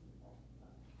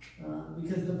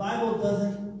because the Bible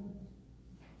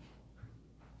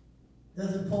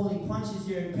doesn't pull any punches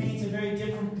here. It paints a very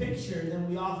different picture than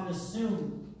we often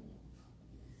assume.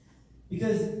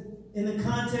 Because in the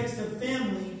context of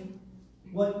family,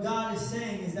 what God is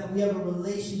saying is that we have a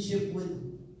relationship with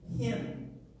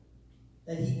Him.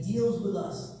 That He deals with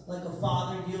us like a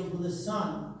father deals with a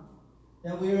son.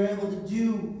 That we are able to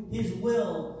do His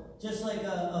will, just like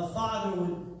a father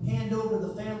would hand over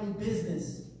the family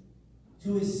business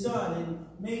to his son. And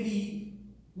maybe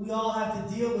we all have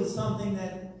to deal with something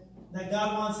that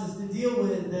God wants us to deal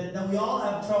with, that we all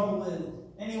have trouble with.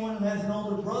 Anyone who has an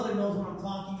older brother knows what I'm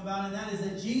talking about, and that is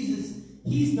that Jesus,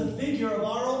 He's the figure of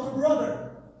our older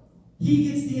brother. He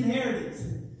gets the inheritance.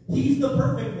 He's the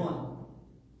perfect one.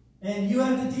 And you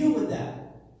have to deal with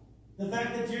that. The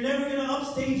fact that you're never going to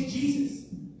upstage Jesus.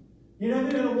 You're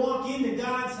never going to walk into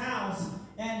God's house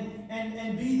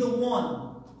and be the one.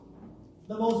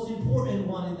 The most important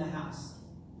one in the house.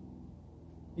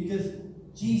 Because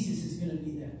Jesus is going to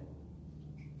be there.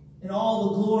 And all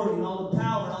the glory and all the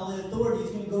power and all the authority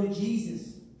is going to go to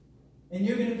Jesus. And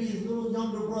you're going to be His little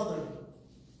younger brother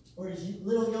or His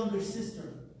little younger sister.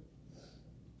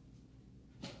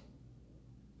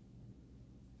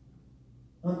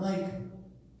 Unlike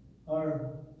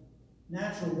our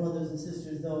natural brothers and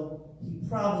sisters, though, He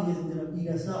probably isn't going to beat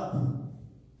us up.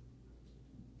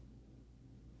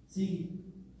 See,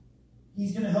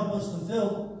 He's going to help us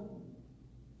fulfill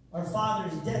our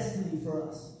Father's destiny for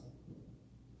us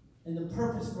and the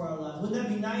purpose for our lives. Wouldn't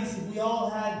that be nice if we all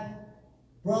had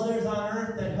brothers on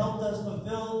earth that helped us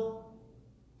fulfill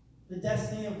the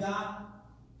destiny of God?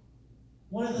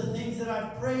 One of the things that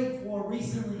I've prayed for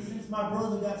recently since my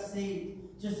brother got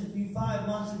saved just 5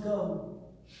 months ago,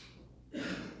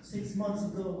 6 months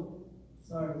ago,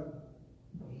 sorry.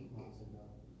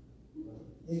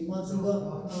 8 months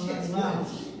ago. Oh, that's wow.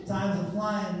 Times are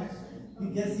flying. I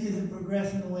guess he isn't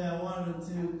progressing the way I wanted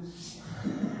him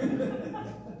to.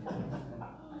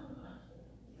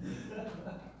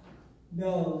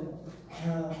 No.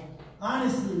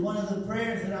 Honestly, one of the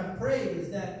prayers that I prayed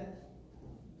is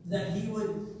that He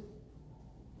would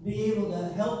be able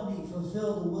to help me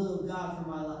fulfill the will of God for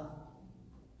my life.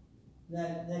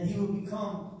 That he will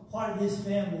become part of this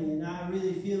family. And I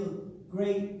really feel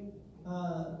great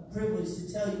privilege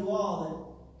to tell you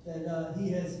all that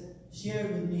he has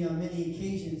shared with me on many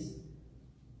occasions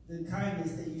the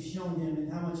kindness that you've shown him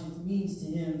and how much it means to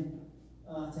him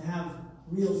to have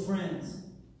real friends.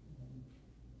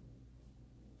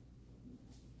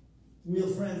 Real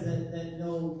friends that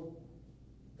know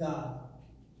God.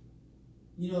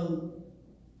 You know,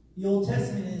 the Old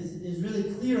Testament is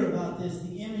really clear about this.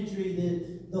 The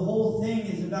imagery, the whole thing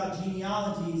is about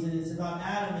genealogies, and it's about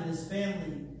Adam and his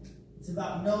family. It's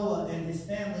about Noah and his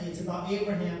family. It's about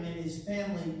Abraham and his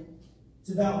family.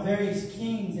 It's about various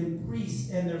kings and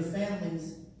priests and their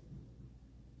families.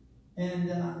 And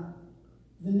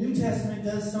the New Testament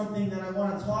does something that I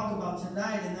want to talk about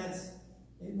tonight, and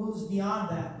it moves beyond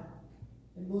that.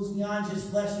 It moves beyond just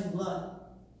flesh and blood.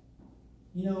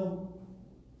 You know,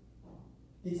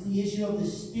 it's the issue of the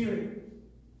Spirit.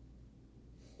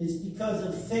 It's because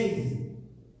of faith.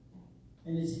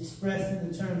 And it's expressed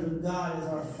in the terms of God as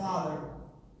our Father.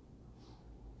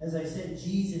 As I said,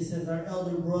 Jesus as our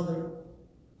elder brother.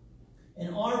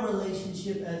 And our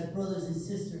relationship as brothers and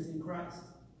sisters in Christ.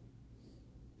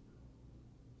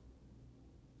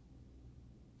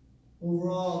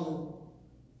 Overall,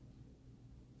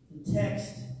 the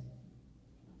text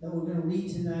that we're going to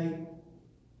read tonight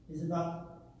is about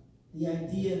the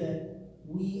idea that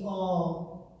we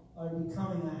all are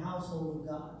becoming a household of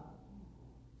God.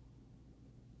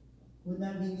 Wouldn't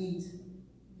that be neat?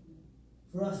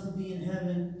 For us to be in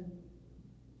heaven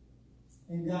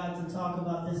and God to talk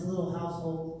about this little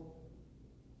household.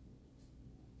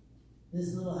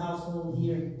 This little household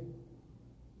here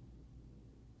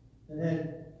that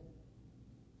had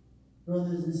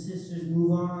brothers and sisters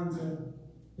move on to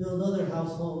build other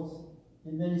households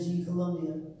in Medellin,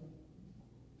 Colombia,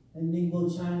 and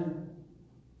Ningbo, China.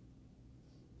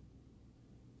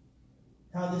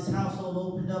 How this household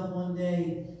opened up one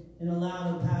day and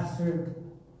allowed a pastor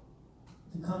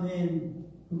to come in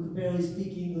who could barely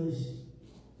speak English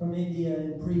from India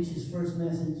and preach his first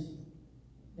message.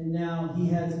 And now he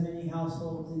has many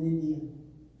households in India.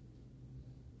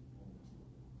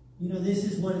 You know, this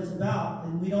is what it's about.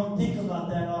 And we don't think about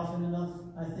that often enough,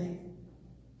 I think.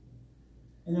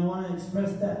 And I want to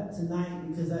express that tonight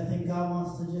because I think God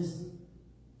wants to just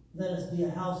let us be a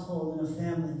household and a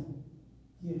family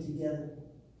here together.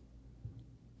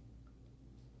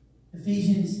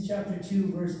 Ephesians chapter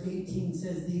 2, verse 18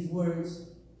 says these words.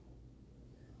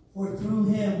 For through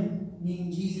him,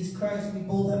 meaning Jesus Christ, we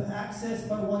both have access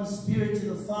by one Spirit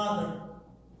to the Father.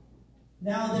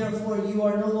 Now, therefore, you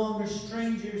are no longer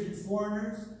strangers and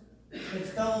foreigners, but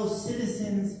fellow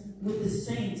citizens with the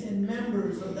saints and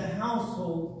members of the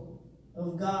household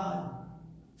of God.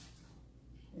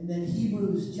 And then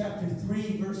Hebrews chapter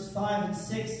 3, verse 5 and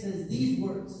 6 says these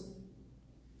words.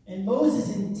 And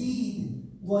Moses indeed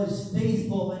was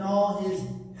faithful in all his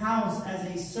house as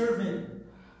a servant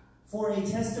for a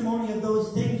testimony of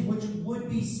those things which would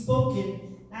be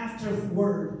spoken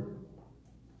afterward.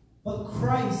 But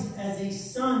Christ as a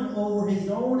son over his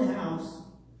own house,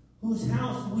 whose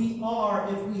house we are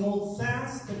if we hold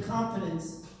fast the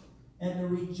confidence and the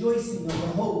rejoicing of the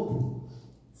hope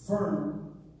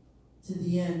firm to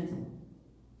the end.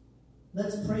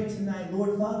 Let's pray tonight.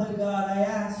 Lord Father God, I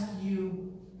ask you,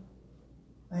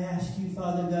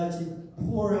 Father God, to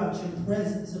pour out your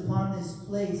presence upon this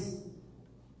place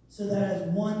so that as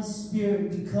one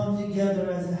Spirit we come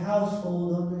together as a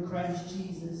household under Christ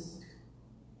Jesus.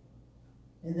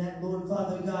 And that, Lord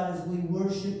Father God, as we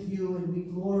worship you and we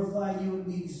glorify you and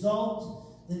we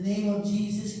exalt the name of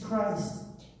Jesus Christ,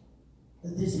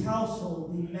 that this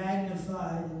household be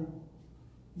magnified and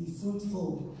be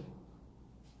fruitful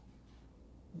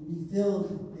and be filled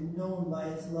and known by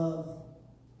its love.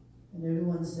 And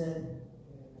everyone said,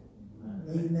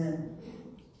 Amen.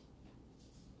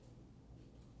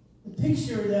 The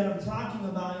picture that I'm talking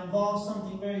about involves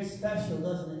something very special,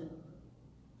 doesn't it?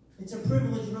 It's a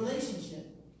privileged relationship.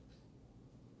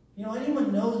 You know,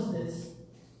 anyone knows this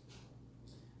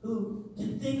who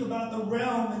can think about the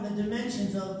realm and the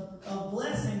dimensions of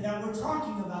blessing that we're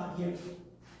talking about here.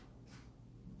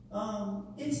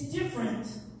 It's different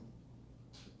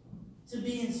to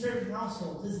be in certain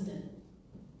households, isn't it?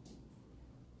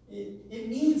 It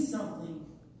means something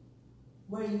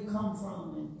where you come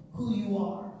from and who you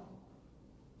are.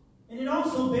 And it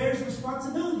also bears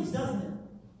responsibilities, doesn't it?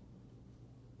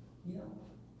 You know,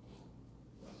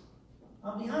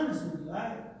 I'll be honest with you.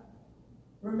 I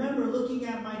remember looking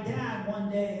at my dad one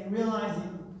day and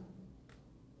realizing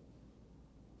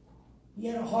he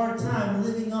had a hard time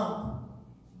living up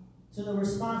to the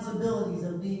responsibilities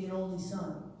of being an only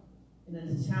son in an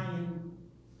Italian,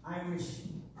 Irish,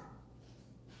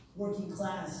 working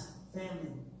class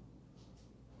family.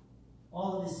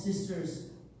 All of his sisters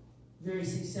very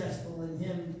successful, and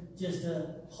him just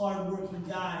a hard-working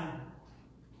guy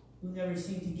who never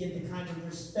seemed to get the kind of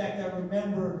respect. I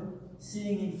remember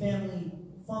sitting in family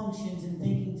functions and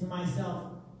thinking to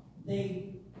myself,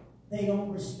 they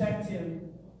don't respect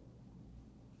him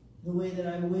the way that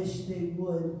I wish they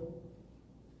would.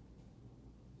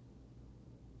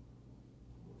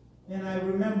 And I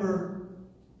remember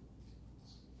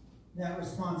that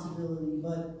responsibility,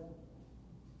 but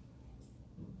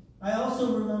I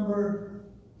also remember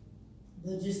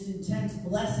the just intense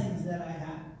blessings that I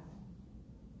had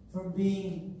from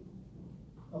being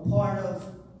a part of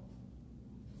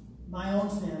my own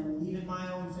family, even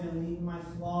my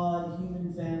flawed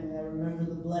human family. I remember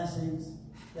the blessings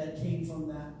that came from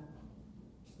that.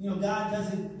 You know, God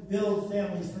doesn't build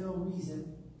families for no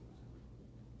reason.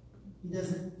 He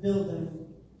doesn't build them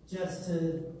just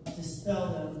to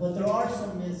spell them. But there are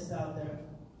some myths out there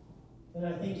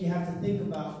that I think you have to think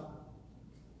about.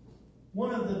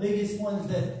 One of the biggest ones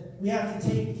that we have to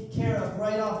take care of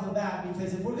right off the bat,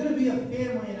 because if we're going to be a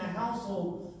family in a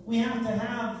household, we have to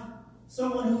have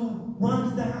someone who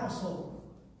runs the household.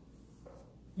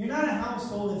 You're not a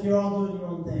household if you're all doing your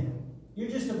own thing. You're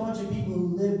just a bunch of people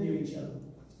who live near each other.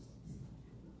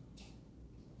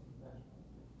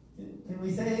 Can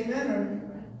we say amen? Or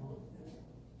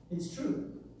it's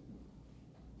true.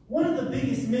 One of the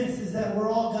biggest myths is that we're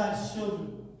all God's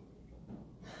children.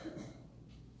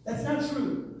 That's not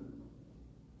true.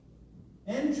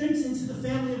 Entrance into the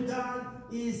family of God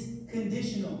is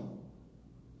conditional.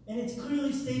 And it's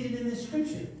clearly stated in this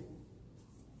scripture.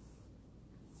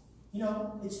 You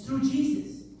know, it's through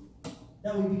Jesus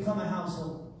that we become a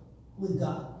household with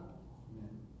God.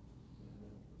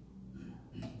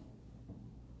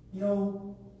 You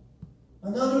know,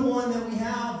 another one that we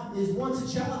have is once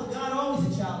a child of God,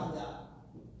 always a child of God.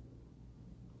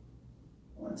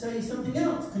 I want to tell you something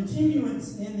else.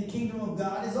 Continuance in the kingdom of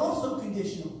God is also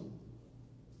conditional.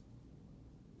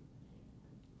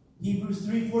 Hebrews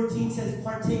 3:14 says,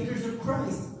 partakers of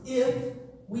Christ, if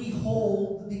we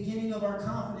hold the beginning of our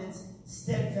confidence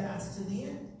steadfast to the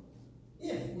end.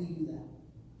 If we do that.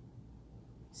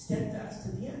 Steadfast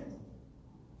to the end.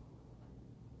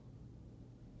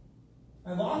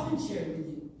 I've often shared with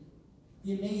you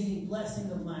the amazing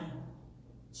blessing of my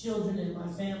children and my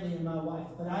family and my wife.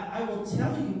 But I will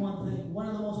tell you one thing. One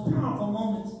of the most powerful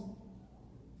moments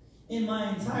in my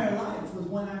entire life was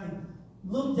when I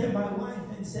looked at my wife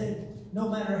and said, no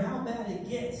matter how bad it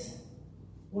gets,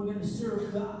 we're going to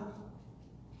serve God.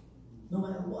 No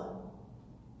matter what.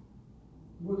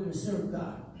 We're going to serve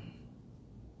God.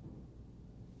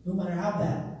 No matter how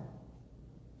bad.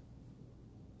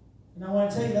 And I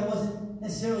want to tell you that wasn't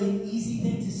necessarily an easy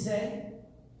thing to say.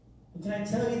 But can I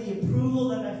tell you the approval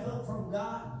that I felt from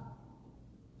God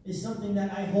is something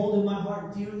that I hold in my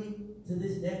heart dearly to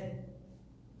this day.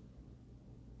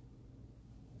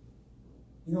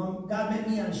 You know, God met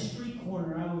me on a street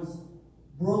corner. I was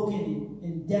broken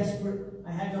and desperate.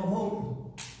 I had no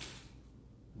hope.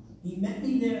 He met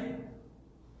me there.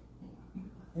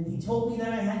 And he told me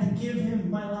that I had to give him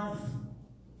my life.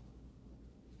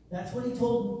 That's what he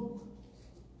told me.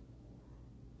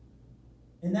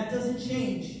 And that doesn't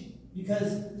change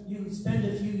because you spend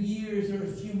a few years or a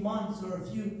few months or a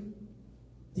few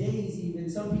days even.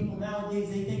 Some people nowadays,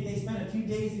 they think they spend a few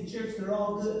days in church, they're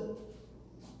all good.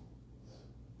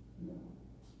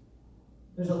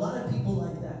 There's a lot of people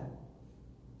like that.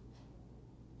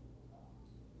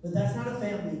 But that's not a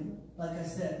family, like I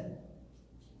said.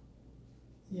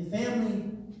 See, a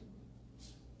family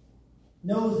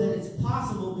knows that it's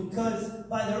possible because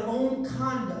by their own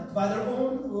conduct, by their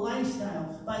own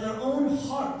lifestyle, by their own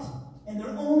heart and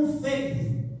their own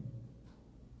faith,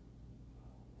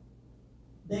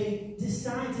 they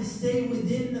decide to stay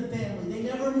within the family. They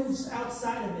never move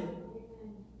outside of it.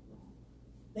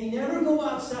 They never go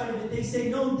outside of it. They say,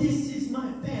 no, this is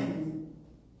my family.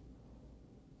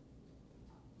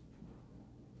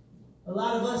 A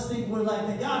lot of us think we're like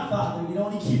the Godfather, you know,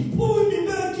 and he keeps pulling me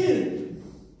back in.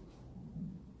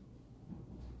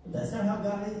 But that's not how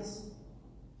God is.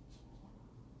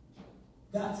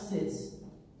 God sits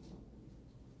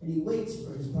and he waits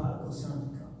for his prodigal son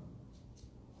to come.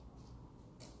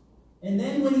 And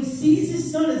then when he sees his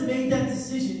son has made that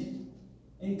decision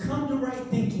and come to right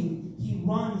thinking, he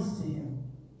runs to him.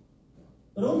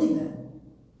 But only then.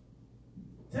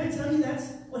 Can I tell you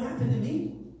that's what happened to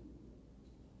me?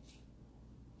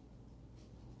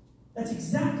 That's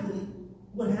exactly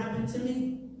what happened to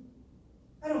me.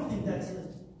 I don't think that's a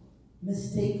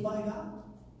mistake by God.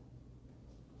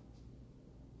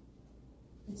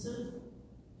 It's a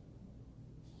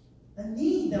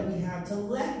need that we have to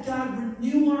let God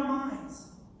renew our minds,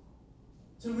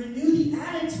 to renew the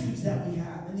attitudes that we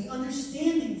have and the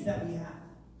understandings that we have,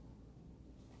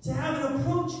 to have an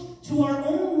approach to our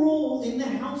own role in the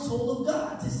household of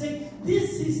God, to say,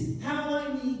 this is how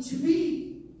I need to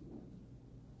be.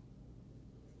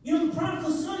 You know, the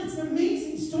prodigal son, it's an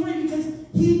amazing story because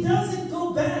he doesn't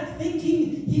go back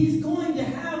thinking he's going to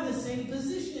have the same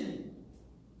position.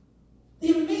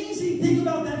 The amazing thing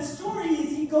about that story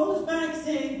is he goes back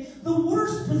saying, the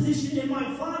worst position in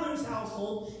my father's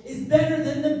household is better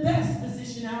than the best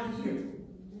position out here.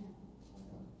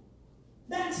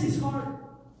 That's his heart.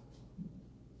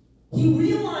 He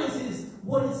realizes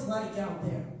what it's like out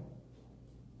there.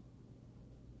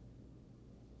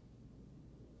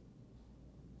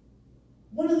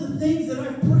 One of the things that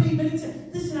I've prayed many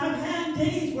times, listen, I've had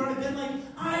days where I've been like,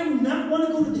 I do not want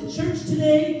to go to the church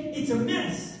today. It's a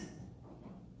mess.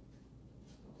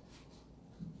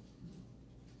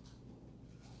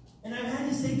 And I've had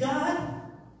to say, God,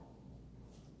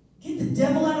 get the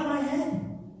devil out of my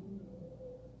head.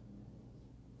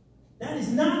 That is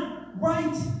not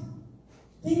right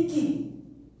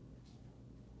thinking.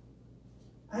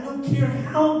 I don't care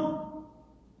how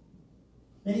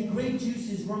many grape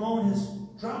juices Ramon has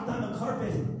dropped on the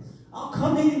carpet. I'll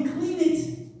come in and clean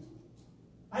it.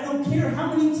 I don't care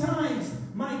how many times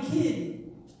my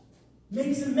kid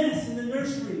makes a mess in the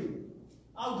nursery.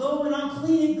 I'll go and I'll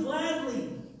clean it gladly.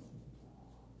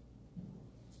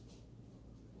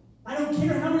 I don't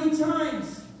care how many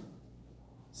times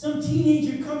some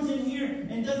teenager comes in here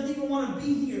and doesn't even want to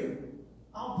be here.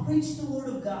 I'll preach the word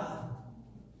of God.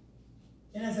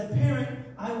 And as a parent,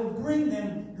 I will bring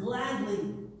them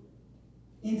gladly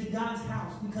into God's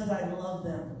house because I love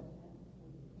them.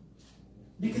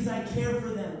 Because I care for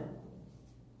them.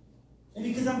 And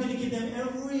because I'm going to give them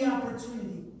every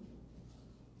opportunity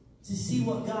to see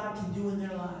what God can do in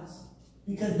their lives.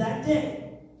 Because that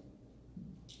day,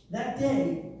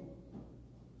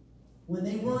 when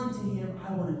they run to Him,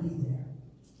 I want to be there.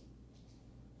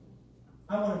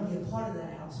 I want to be a part of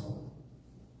that household.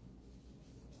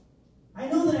 I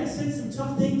know that I said some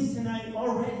tough things tonight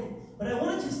already, but I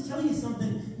want to just tell you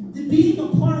something. Being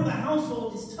a part of a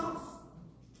household is tough.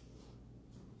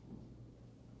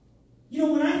 You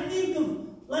know, when I think of,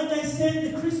 like I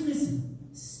said, the Christmas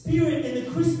spirit and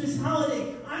the Christmas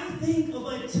holiday, I think of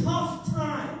a tough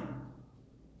time.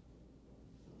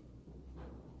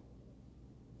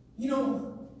 You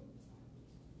know,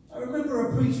 I remember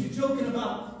a preacher joking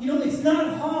about, you know, it's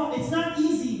not hard, it's not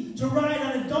easy to ride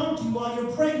on a donkey while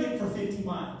you're pregnant for 50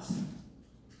 miles.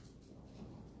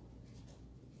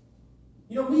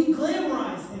 You know, we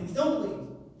glamorize things, don't we?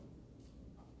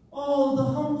 Oh, the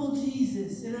humble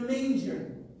Jesus in a manger.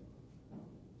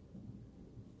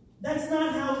 That's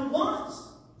not how it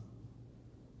was.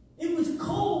 It was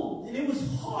cold and it was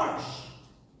harsh.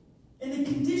 And the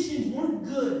conditions weren't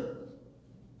good.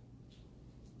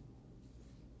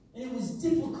 And it was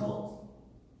difficult.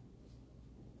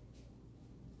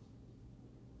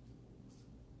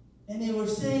 And they were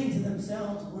saying to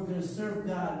themselves, we're going to serve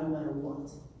God no matter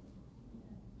what.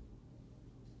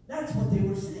 That's what they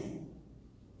were saying.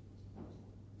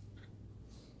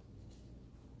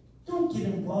 Don't get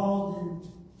involved in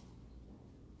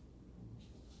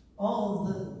all of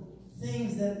the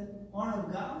things that aren't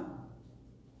of God.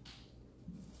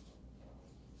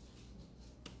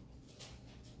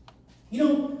 You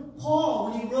know,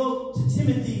 Paul, when he wrote to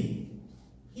Timothy,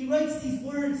 he writes these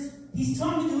words. He's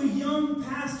talking to a young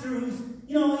pastor who's,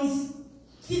 you know, he's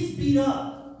gets beat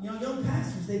up. You know, young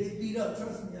pastors, they get beat up.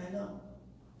 Trust me, I know.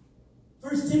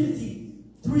 1 Timothy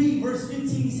 3, verse 15,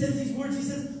 he says these words. He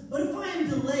says, but if I am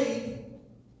delayed,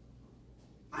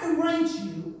 I write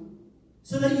you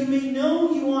so that you may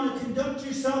know you ought to conduct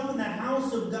yourself in the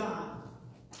house of God,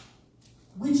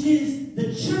 which is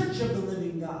the church of the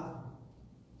living God,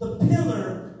 the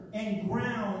pillar and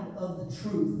ground of the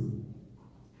truth.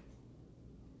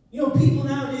 You know, people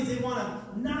nowadays, they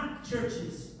want to knock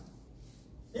churches.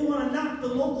 They want to knock the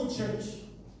local church.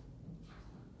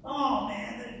 Oh,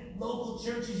 man, the local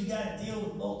churches, you got to deal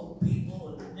with local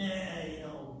people. And, you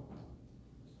know,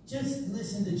 just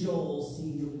listen to Joel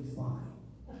Osteen, you'll be fine.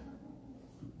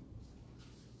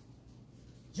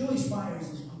 Joyce Myers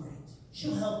is great.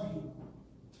 She'll help you.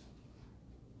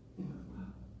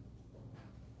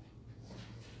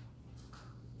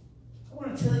 I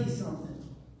want to tell you something.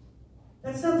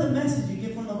 That's not the message you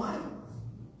get from the Bible.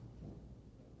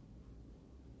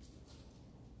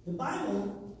 The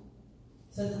Bible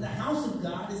says that the house of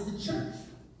God is the church.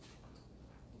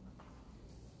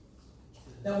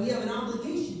 that we have an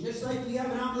obligation, just like we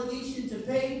have an obligation to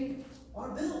pay our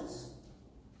bills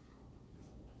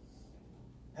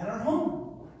at our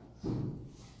home.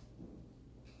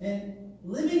 And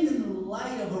living in the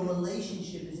light of a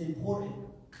relationship is important.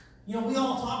 You know, we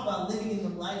all talk about living in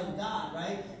the light of God,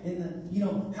 right?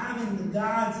 Having the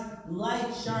God's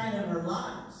light shine in our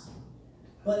lives.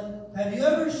 But have you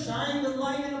ever shined the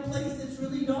light in a place that's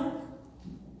really dark?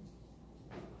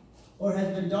 Or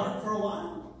has been dark for a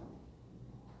while?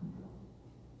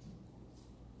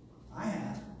 I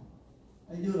have.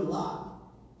 I do it a lot.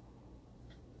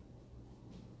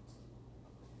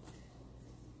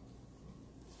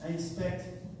 I inspect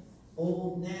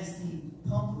old, nasty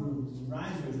pump rooms and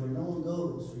risers where no one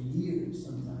goes for years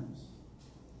sometimes.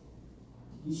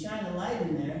 You shine a light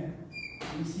in there,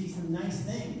 and you see some nice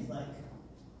things like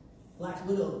black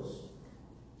widows.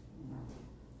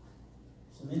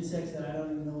 Some insects that I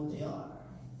don't even know what they are.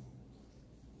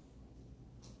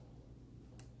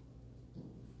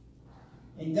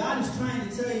 And God is trying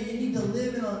to tell you, you need to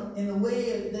live in a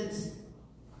way that's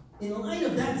in light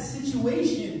of that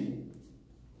situation.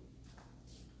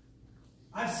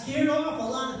 I've scared off a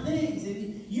lot of things,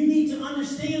 and you need to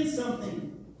understand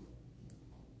something.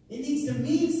 It needs to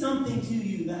mean something to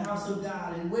you, the house of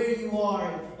God, and where you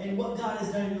are, and what God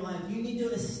has done in your life. You need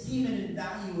to esteem it and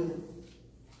value it.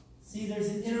 See, there's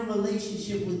an inner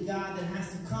relationship with God that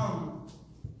has to come,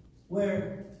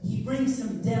 where He brings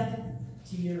some depth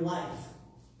to your life.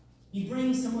 He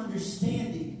brings some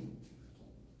understanding.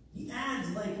 He adds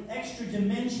like extra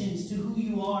dimensions to who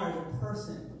you are as a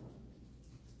person.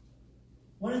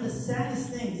 One of the saddest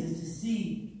things is to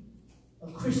see a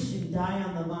Christian die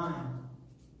on the vine.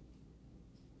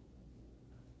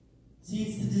 See,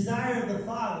 it's the desire of the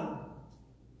Father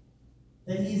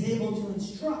that He is able to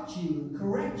instruct you, and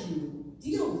correct you, and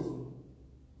deal with you.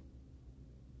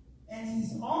 And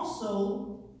He's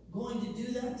also going to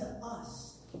do that to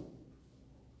us.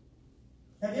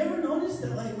 Have you ever noticed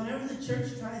that, like, whenever the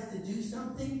church tries to do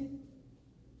something,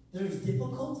 there's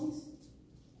difficulties?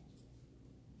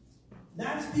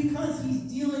 That's because He's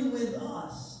dealing with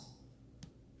us.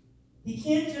 He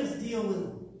can't just deal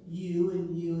with you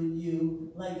and you and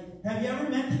you. Like, have you ever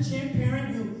met the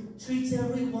parent who treats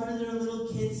every one of their little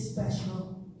kids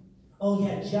special? Oh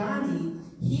yeah, Johnny,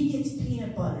 he gets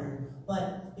peanut butter,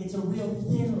 but it's a real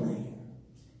thin layer.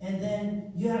 And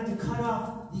then you have to cut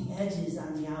off the edges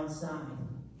on the outside.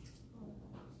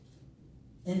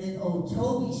 And then, oh,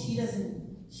 Toby, she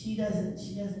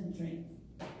doesn't drink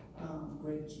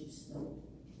grape juice.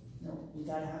 No, we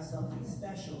gotta have something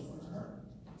special for her.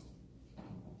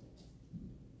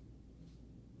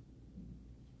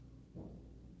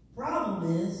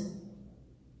 Problem is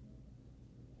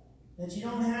that you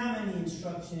don't have any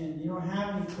instruction, you don't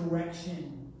have any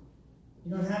correction,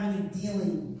 you don't have any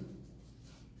dealing.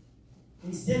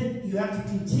 Instead, you have to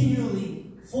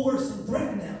continually force and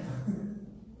threaten them.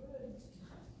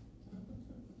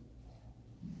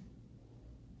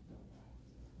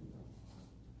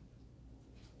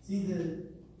 See, the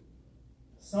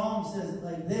Psalm says it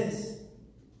like this.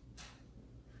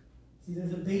 See,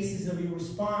 there's a basis of your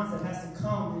response that has to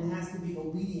come, and it has to be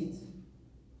obedient.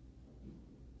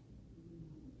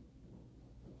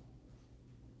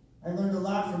 I learned a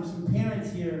lot from some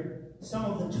parents here. Some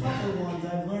of the tougher ones,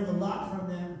 I've learned a lot from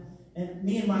them. And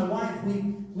me and my wife,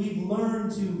 we've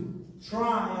learned to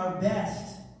try our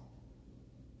best,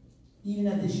 even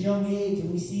at this young age,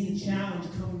 and we see the challenge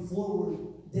coming forward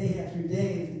day after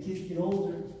day as the kids get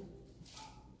older,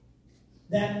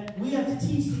 that we have to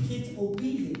teach the kids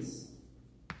obedience.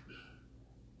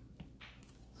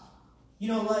 You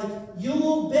know, like,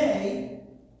 you'll obey,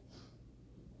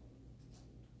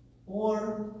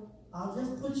 or I'll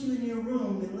just put you in your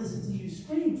room and listen to you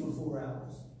scream for 4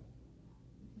 hours.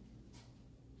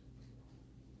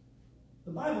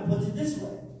 The Bible puts it this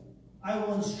way: I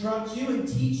will instruct you and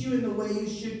teach you in the way you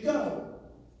should go.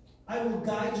 I will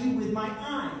guide you with my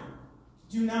eye.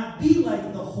 Do not be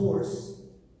like the horse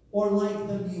or like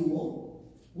the mule,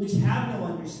 which have no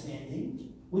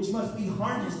understanding, which must be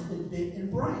harnessed with bit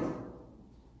and bridle.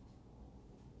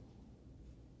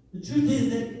 The truth is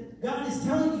that God is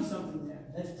telling you something there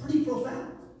that's pretty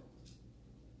profound.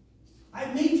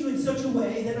 I've made you in such a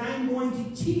way that I am going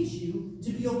to teach you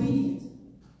to be obedient.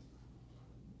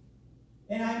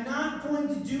 And I'm not going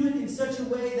to do it in such a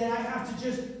way that I have to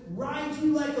just ride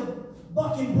you like a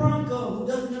bucking bronco who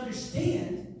doesn't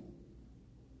understand.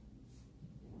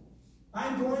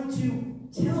 I'm going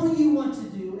to tell you what to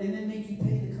do and then make you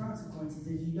pay the consequences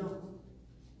if you don't.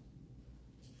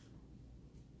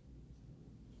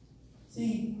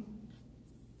 See,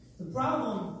 the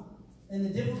problem and the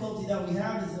difficulty that we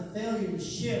have is the failure to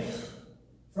shift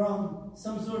from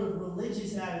some sort of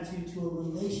religious attitude to a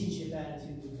relationship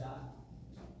attitude with God.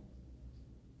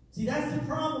 See, that's the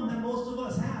problem that most of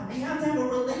us have. We have to have a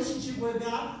relationship with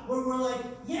God where we're like,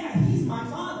 yeah, He's my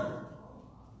Father.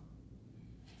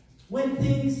 When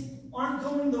things aren't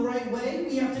going the right way,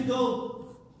 we have to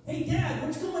go, hey, Dad,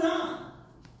 what's going on?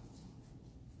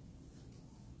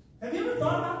 Have you ever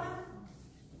thought about that?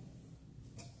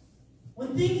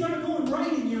 When things aren't going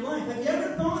right in your life, have you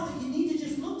ever thought that you need to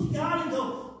just look to God and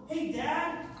go, hey,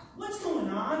 Dad, what's going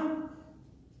on?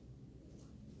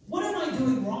 What am I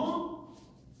doing wrong?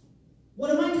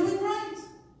 What am I doing right?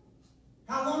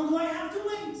 How long do I have to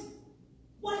wait?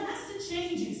 What has to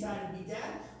change inside of me,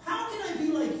 Dad? How can I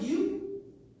be like you?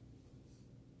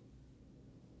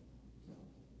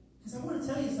 Because I want to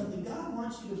tell you something. God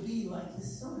wants you to be like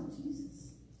His Son,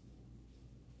 Jesus.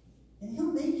 And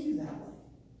He'll make you that way.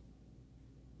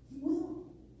 He will.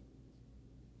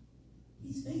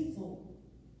 He's faithful.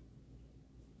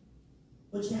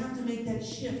 But you have to make that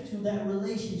shift to that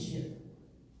relationship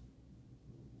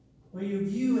where your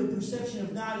view and perception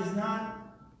of God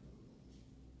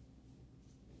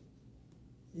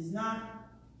is not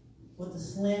what the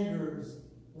slanderers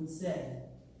would say.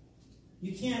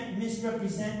 You can't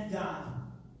misrepresent God.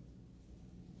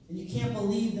 And you can't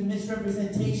believe the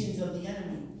misrepresentations of the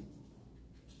enemy.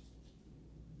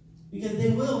 Because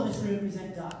they will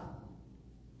misrepresent God.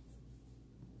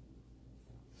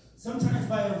 Sometimes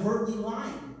by overtly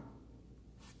lying.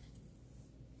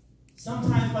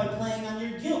 Sometimes by playing on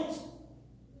your guilt.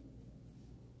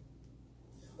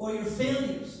 Or your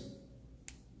failures.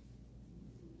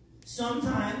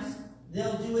 Sometimes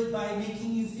they'll do it by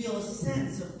making you feel a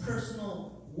sense of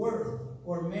personal worth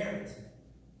or merit.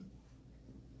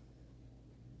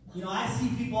 You know, I see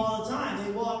people all the time.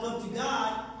 They walk up to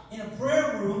God in a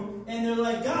prayer room and they're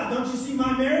like, God, don't you see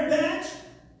my merit badge?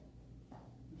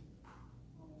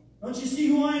 Don't you see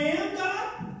who I am,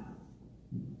 God?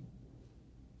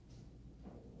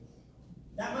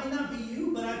 That might not be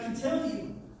you, but I can tell you.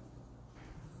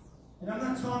 And I'm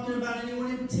not talking about anyone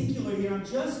in particular here. I'm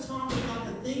just talking about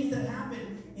the things that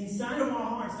happen inside of our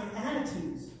hearts. They're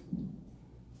attitudes.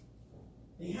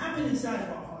 They happen inside of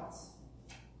our hearts.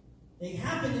 They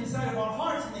happen inside of our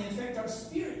hearts and they affect our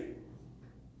spirit.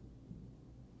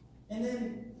 And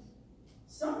then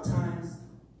sometimes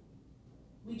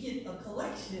we get a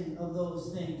collection of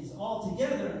those things all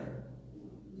together.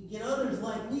 We get others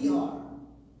like we are.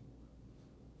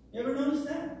 You ever notice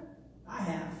that? I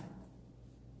have.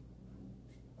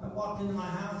 I walked into my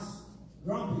house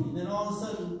grumpy, and then all of a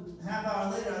sudden, a half hour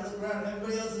later, I look around and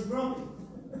everybody else is grumpy.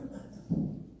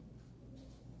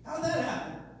 How'd that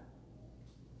happen?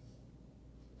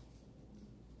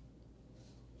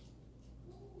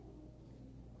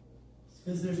 It's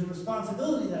because there's a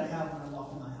responsibility that I have when I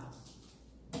walk in my house.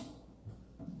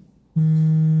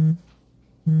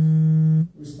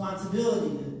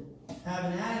 Responsibility to have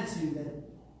an attitude that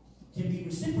can be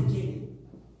reciprocated.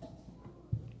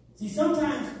 See,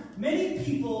 sometimes many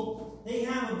people, they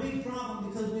have a big problem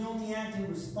because we only act in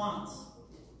response.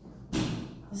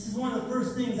 This is one of the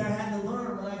first things I had to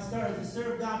learn when I started to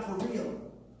serve God for real.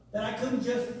 That I couldn't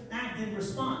just act in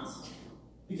response.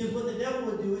 Because what the devil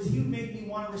would do is he would make me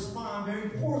want to respond very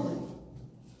poorly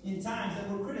in times that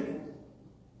were critical.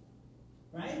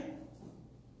 Right?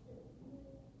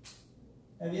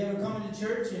 Have you ever come into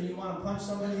church and you want to punch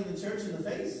somebody in the church in the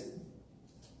face?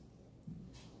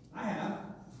 I have.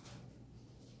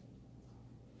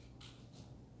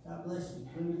 God bless you.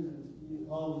 Women, you're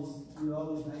always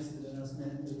nicer than us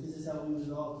men, but this is how we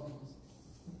resolve things.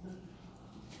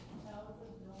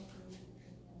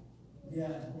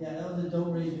 Yeah, that was a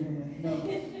don't raise your hand.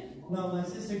 No, my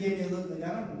sister gave me a look like, I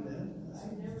don't do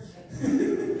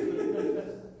that.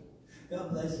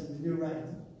 God bless you. You're right.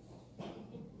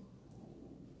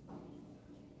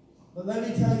 But let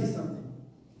me tell you something.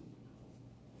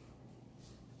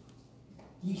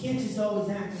 You can't just always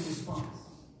act in response.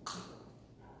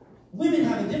 Women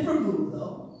have a different move,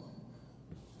 though.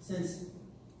 Since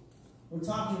we're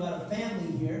talking about a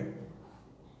family here,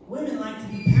 women like to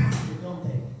be passive, don't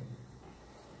they?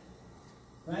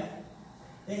 Right?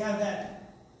 They have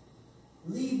that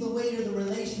leave the weight of the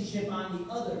relationship on the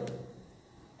other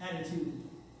attitude.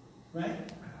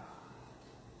 Right?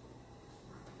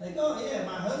 Like, oh yeah,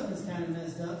 my husband's kind of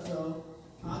messed up, so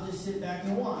I'll just sit back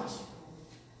and watch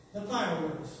the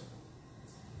fireworks.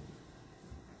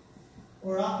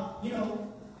 Or I'll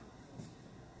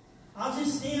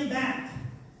just stand back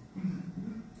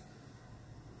and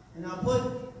I'll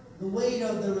put the weight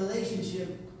of the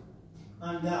relationship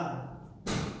on God.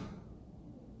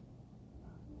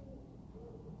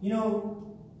 You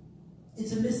know,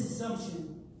 it's a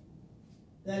misassumption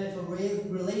that if a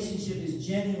relationship is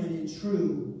genuine and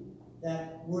true,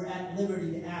 that we're at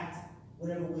liberty to act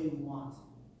whatever way we want.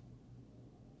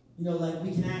 You know, like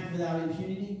we can act without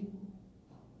impunity.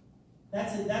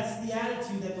 That's it. That's the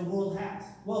attitude that the world has.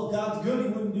 Well, if God's good,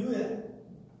 he wouldn't do that.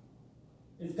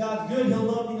 If God's good, he'll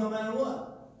love you no matter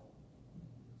what.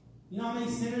 You know how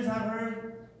many sinners I've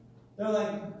heard? They're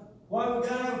like, why would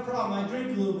God have a problem? I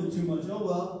drink a little bit too much. Oh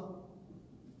well.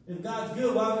 If God's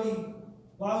good, why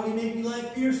would he make me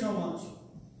like beer so much?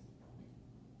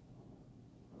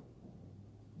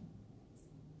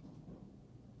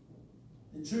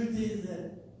 The truth is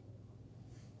that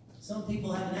some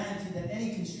people have an attitude that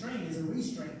any constraint is a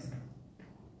restraint.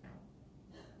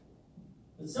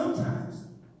 But sometimes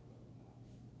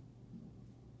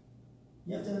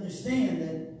you have to understand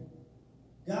that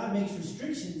God makes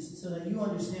restrictions so that you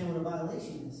understand what a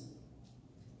violation is.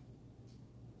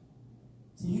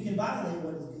 So you can violate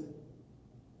what is good.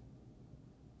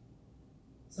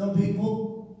 Some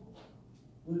people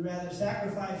would rather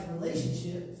sacrifice a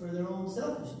relationship for their own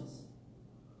selfishness.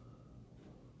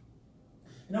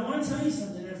 And I want to tell you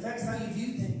something. It affects how you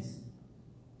view things.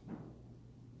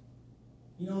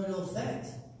 You know, it'll affect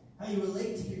how you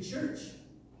relate to your church.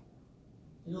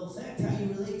 It'll affect how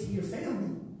you relate to your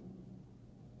family.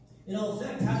 It'll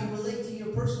affect how you relate to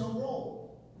your personal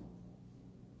role.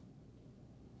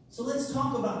 So let's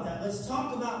talk about that. Let's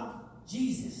talk about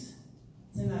Jesus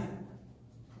tonight.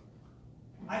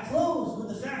 I close with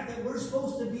the fact that we're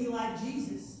supposed to be like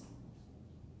Jesus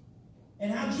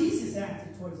and how Jesus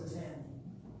acted towards the family.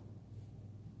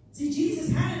 See, Jesus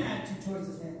had an attitude towards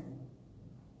the family.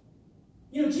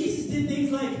 You know, Jesus did things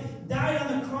like died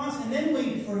on the cross and then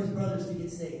waited for his brothers to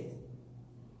get saved.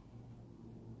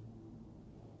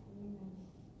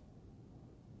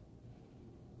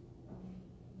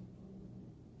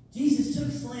 Jesus took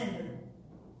slander.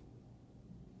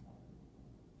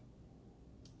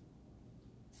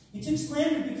 He took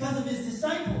slander because of his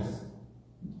disciples.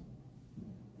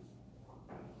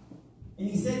 And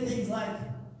he said things like,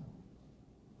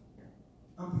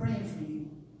 I'm praying for you.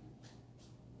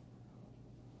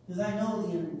 Because I know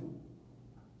the enemy.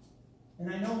 And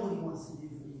I know what he wants to do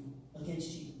for you,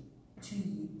 against you, to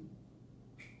you.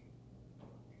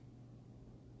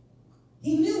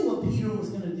 He knew what Peter was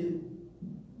going to do.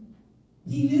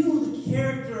 He knew the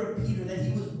character of Peter, that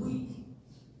he was weak,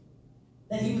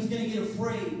 that he was going to get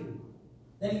afraid,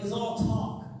 that he was all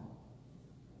talk.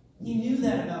 He knew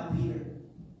that about Peter.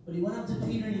 But he went up to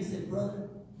Peter and he said, brother,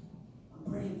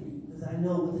 I'm praying for you because I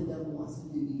know what the devil wants to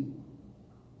do to you.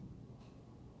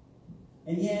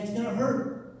 And yeah, it's going to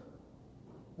hurt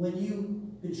when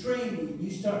you betray me.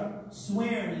 You start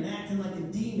swearing and acting like a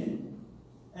demon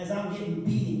as I'm getting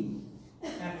beating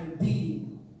after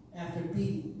beating after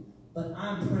beating. But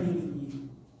I'm praying for you.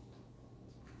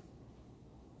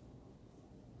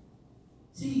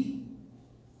 See,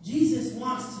 Jesus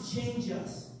wants to change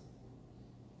us.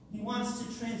 He wants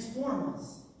to transform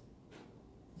us.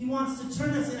 He wants to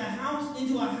turn us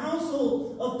into a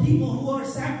household of people who are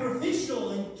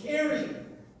sacrificial and caring.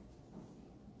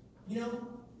 You know,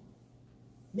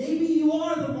 maybe you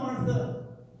are the Martha,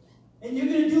 and you're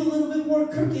going to do a little bit more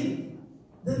cooking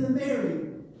than the Mary.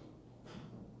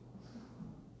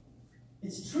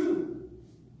 It's true.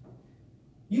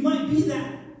 You might be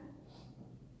that.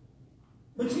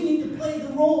 But you need to play the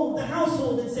role of the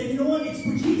household and say, you know what, it's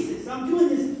for Jesus. I'm doing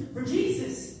this for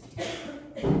Jesus.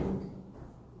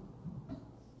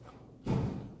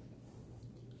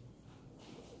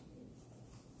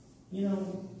 You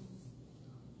know,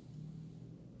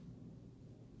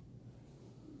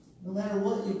 no matter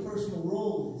what your personal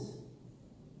role is,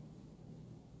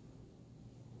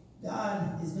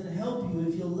 God is going to help you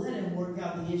if you'll let him work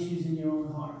out the issues in your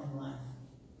own heart and life.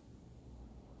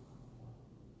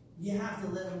 You have to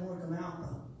let him work them out,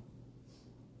 though.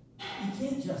 You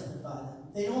can't justify them.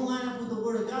 If they don't line up with the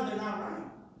Word of God, they're not right.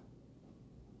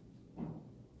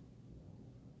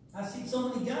 I've seen so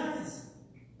many guys.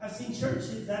 I've seen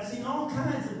churches. I've seen all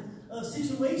kinds of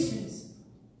situations.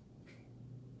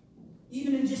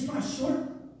 Even in just my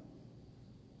short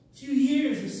few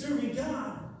years of serving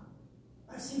God,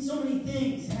 I've seen so many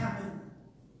things happen.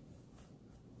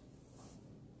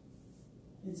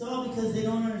 It's all because they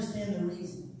don't understand the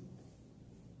reason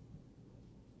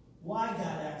why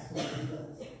God acts the way he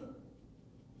does.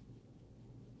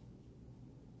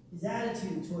 His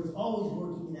attitude towards always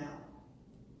working it out.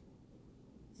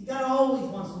 See, God always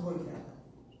wants to work it out.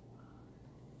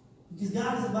 Because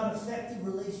God is about effective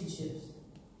relationships.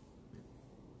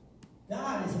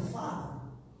 God is a father.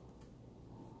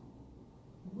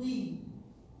 We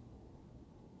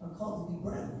are called to be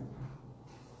brethren.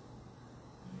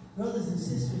 Brothers and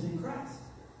sisters in Christ.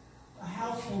 a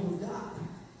household of God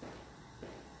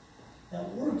that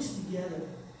works together,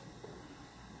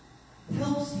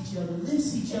 helps each other,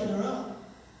 lifts each other up,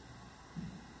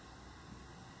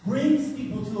 brings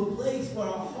people to a place where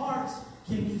our hearts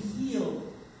can be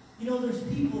healed. You know, there's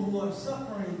people who are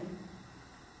suffering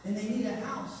and they need a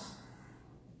house.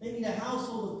 They need a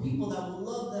household of people that will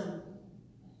love them.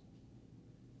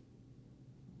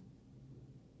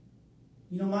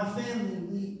 You know, my family,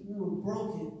 we were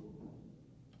broken.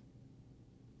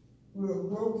 We were a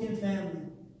broken family.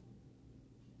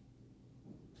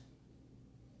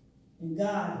 And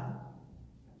God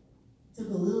took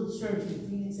a little church in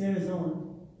Phoenix, Arizona,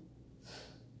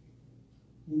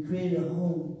 and created a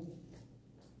home,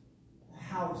 a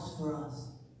house for us.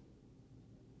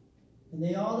 And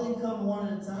they all didn't come one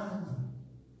at a time.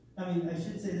 I mean, I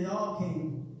should say they all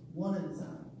came one at a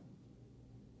time.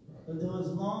 But there was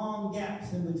long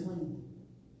gaps in between.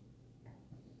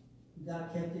 God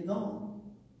kept it going.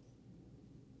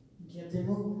 He kept it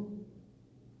moving.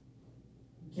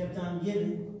 He kept on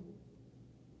giving.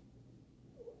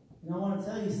 And I want to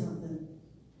tell you something.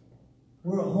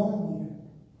 We're a home here.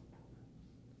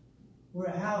 We're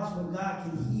a house where God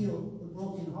can heal the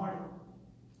brokenhearted.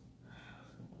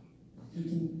 He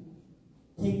can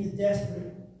take the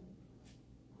desperate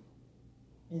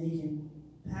and He can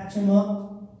patch them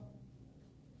up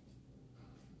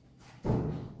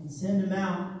and send them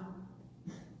out.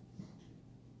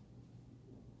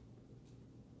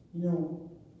 You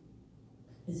know,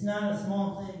 it's not a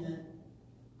small thing that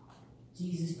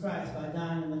Jesus Christ, by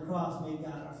dying on the cross, made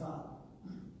God our Father.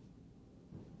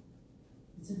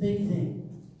 It's a big thing.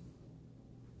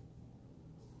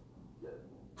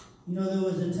 You know, there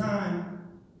was a time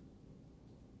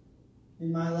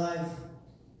in my life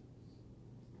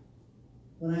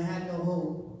when I had no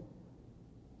hope.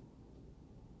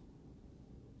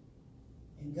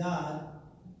 And God,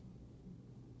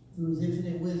 through His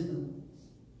infinite wisdom,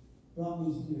 brought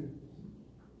me here.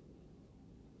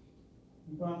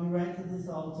 He brought me right to this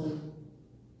altar.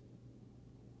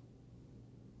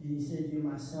 And He said, "You're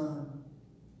my son,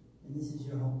 and this is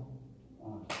your home."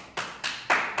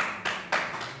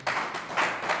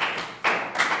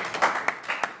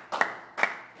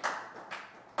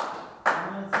 I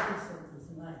want to say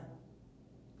something tonight.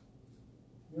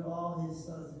 You're all His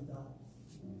sons and daughters.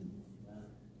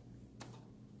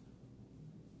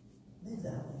 Live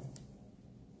that way.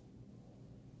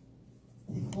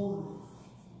 Take hold of it.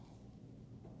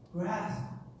 Grasp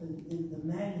the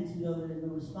magnitude of it and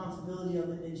the responsibility of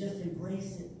it, and just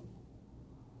embrace it.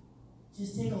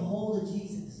 Just take a hold of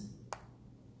Jesus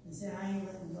and say, "I ain't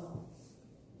letting go."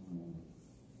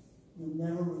 You'll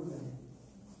never regret it.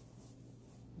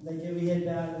 Like every head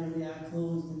bowed and every eye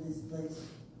closed in this place.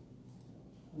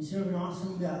 We serve an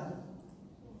awesome God.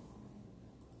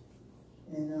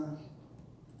 And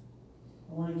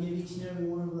I want to give each and every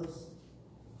one of us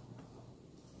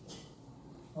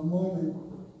a moment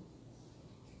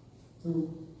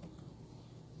to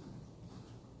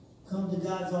come to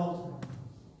God's altar.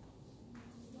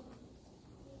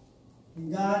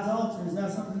 And God's altar is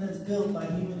not something that's built by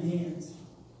human hands.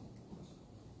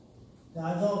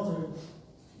 God's altar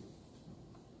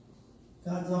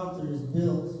is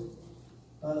built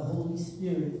by the Holy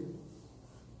Spirit.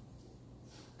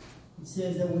 It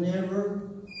says that whenever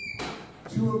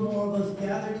two or more of us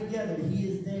gather together, He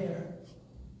is there.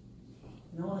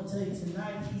 And I want to tell you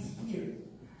tonight, He's here.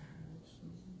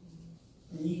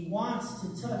 And He wants to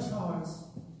touch hearts.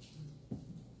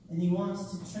 And He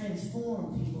wants to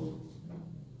transform people.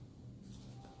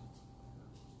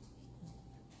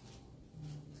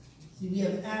 See, we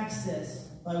have access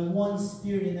by one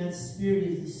Spirit, and that Spirit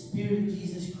is the Spirit of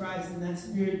Jesus Christ, and that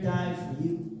Spirit died for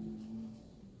you.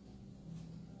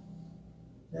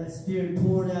 That Spirit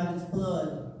poured out His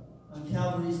blood on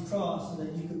Calvary's cross so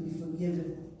that you could be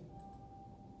forgiven.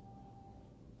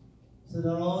 So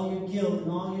that all your guilt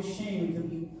and all your shame could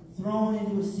be thrown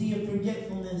into a sea of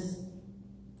forgetfulness.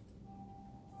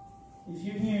 If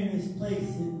you're here in this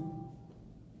place and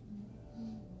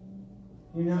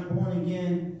you're not born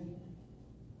again,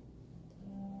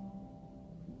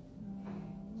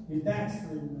 you're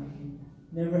backslidden.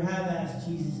 You never have asked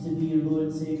Jesus to be your Lord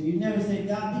and Savior. You never said,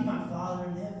 "God, be my Father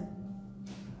in heaven.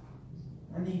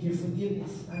 I need your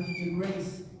forgiveness. I need your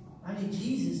grace. I need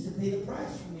Jesus to pay the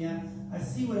price for me. I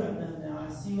see what I've done now.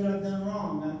 I see what I've done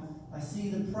wrong. I see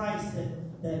the price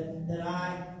that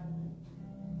I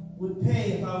would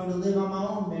pay if I were to live on my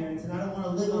own merits. And I don't want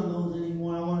to live on those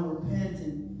anymore. I want to repent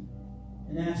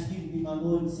and ask you to be my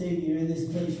Lord and Savior. In this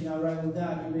place, you're not right with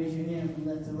God. You raise your hand from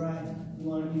left to right. You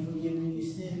want to be forgiven of your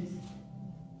sins.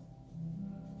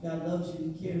 God loves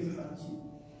you. He cares about you.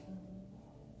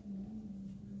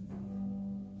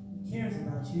 cares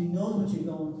about you. He knows what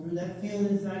you're going through. That feeling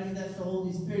inside you, that's the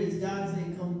Holy Spirit. It's God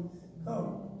saying, come.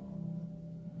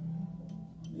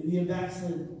 Maybe you're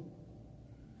backslidden.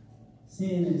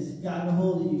 Sin has gotten a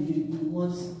hold of you. You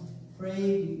once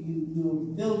prayed, you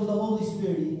were filled with the Holy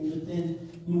Spirit, even, but then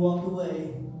you walked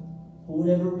away for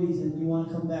whatever reason. You want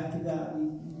to come back to God.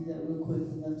 You do that real quick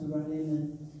from left to right.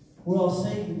 Amen. We're all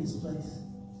saved in this place.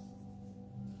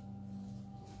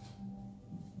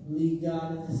 Believe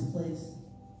God in this place.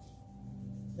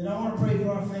 Then I want to pray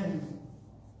for our family.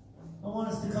 I want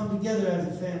us to come together as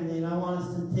a family, and I want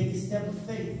us to take a step of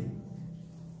faith.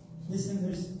 Listen,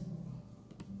 there's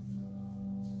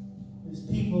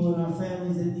people in our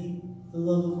families that need the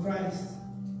love of Christ.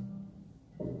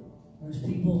 There's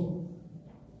people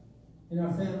in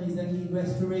our families that need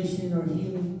restoration or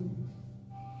healing.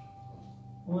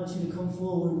 I want you to come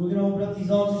forward. We're going to open up these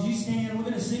altars. You stand. We're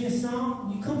going to sing a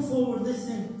song. You come forward.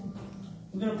 Listen.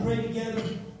 We're going to pray together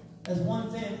as one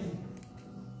family.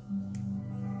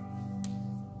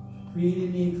 Create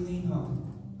in me a clean heart.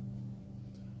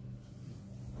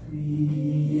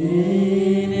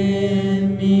 Create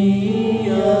in me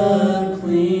a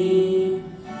clean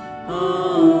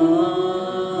heart,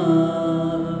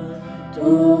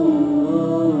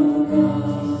 oh God.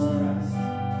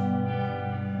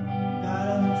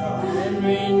 And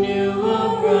renew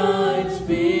a right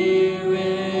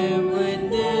spirit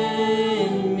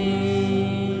within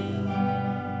me.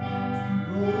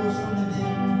 Rose from the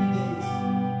dead in 3 days.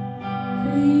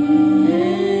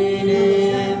 Create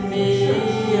in me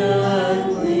a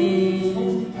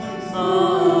clean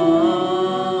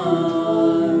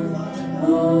heart,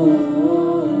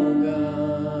 oh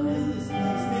God.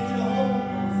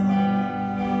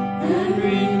 And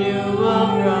renew a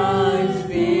right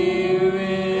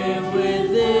spirit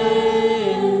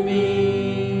within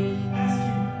me. Ask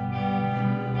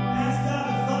God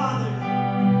the Father.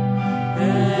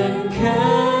 And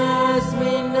cast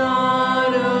me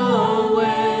not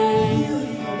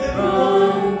away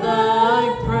from thy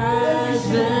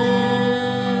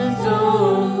presence, O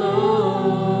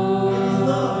Lord. His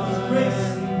love, His grace,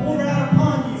 pour out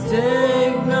upon you.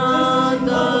 Take not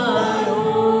thy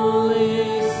Holy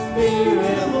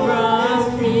Spirit from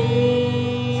me.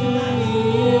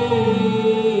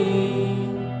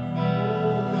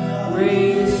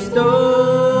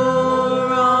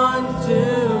 Restore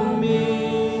unto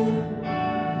me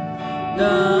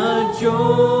the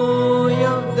joy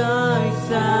of thy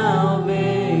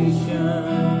salvation,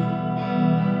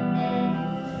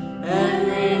 and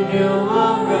renew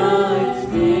a right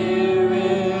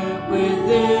spirit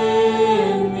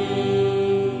within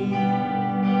me.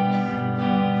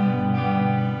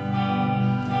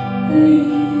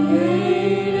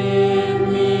 Create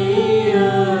in me a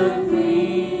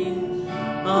clean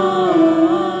heart,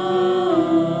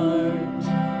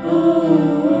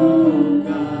 oh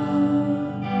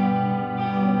God.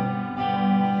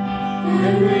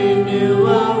 And renew a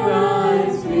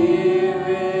right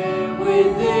spirit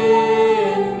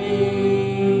within me.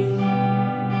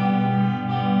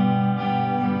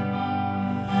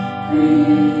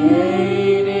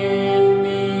 Create in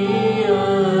me a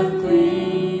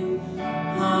clean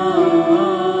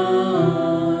heart,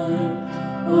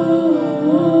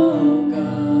 oh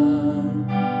God.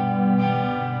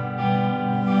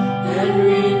 And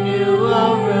renew a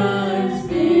right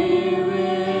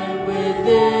spirit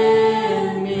within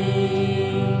me.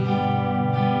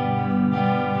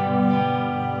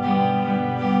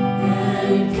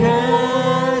 And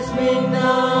cast me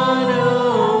not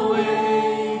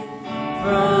away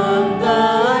from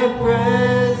thy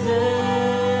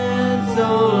presence, O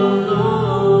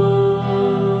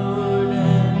Lord.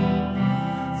 And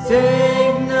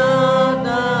take not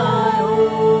thy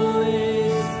Holy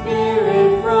Spirit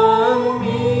from me.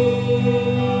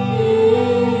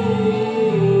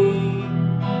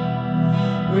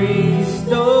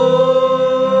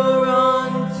 Restore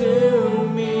unto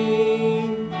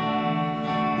me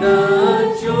the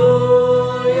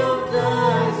joy of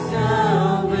thy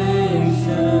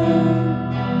salvation,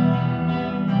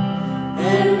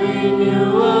 and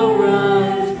renew a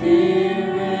right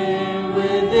spirit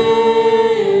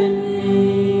within me.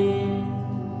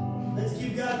 Let's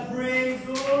give God praise.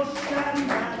 Oh,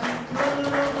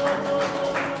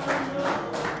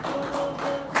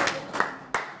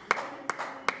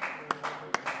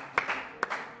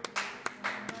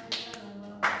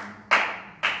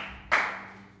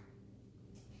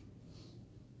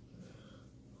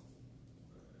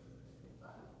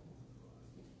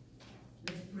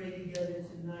 let's pray together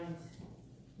tonight.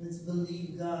 Let's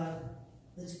believe God.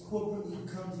 Let's corporately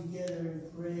come together and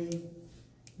pray.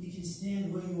 You can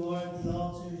stand where you are at the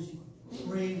altars. You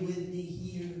pray with me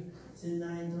here.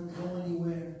 tonight. Don't go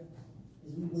anywhere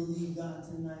as we believe God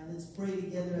tonight. Let's pray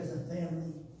together as a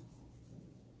family.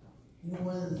 You know,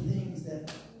 one of the things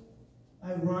that,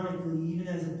 ironically, even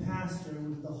as a pastor,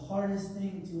 was the hardest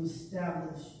thing to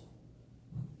establish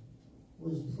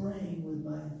was praying with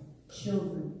my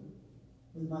children,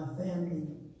 with my family,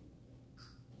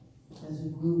 as a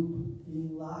group,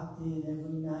 being locked in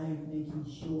every night, making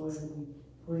sure that we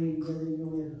pray together. You know,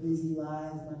 we have busy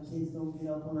lives. My kids don't get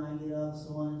up when I get up,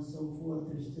 so on and so forth.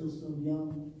 They're still so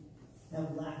young,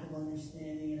 have lack of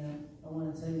understanding, and I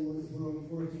want to tell you we're a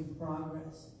work in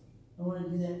progress. I want to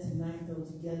do that tonight, though,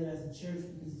 together as a church,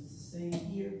 because it's the same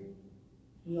here.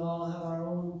 We all have our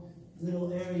own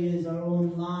little areas, our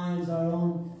own lives, our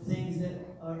own things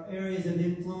that are areas of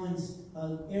influence,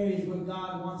 areas where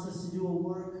God wants us to do a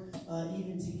work,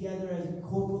 even together as we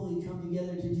corporately come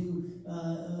together to do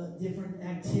different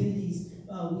activities.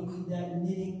 We need that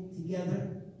knitting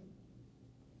together.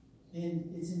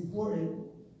 And it's important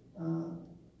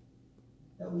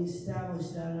that we establish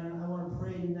that. And I want to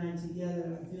pray tonight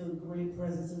together. I feel the great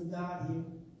presence of God here.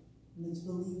 And let's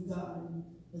believe God. And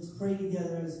let's pray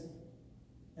together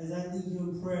as I lead you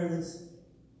in prayer. Let's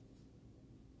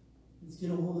get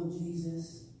a hold of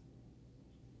Jesus.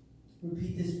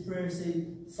 Repeat this prayer. Say,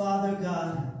 Father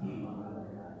God,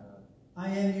 I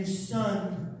am your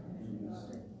son.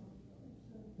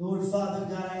 Lord, Father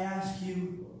God, I ask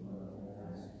you,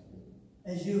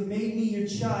 as you have made me your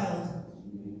child,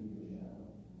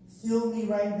 fill me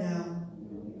right now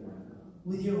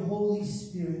with your Holy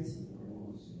Spirit.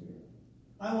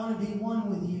 I want to be one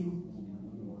with you.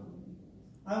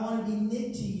 I want to be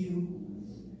knit to you.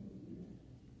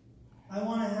 I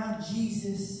want to have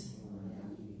Jesus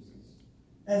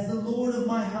as the Lord of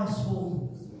my household.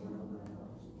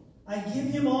 I give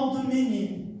him all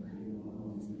dominion,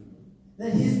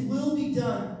 that his will be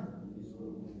done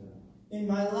in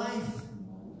my life,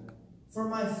 for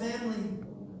my family,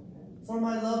 for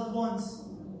my loved ones.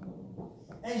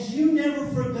 As you never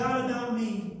forgot about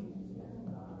me,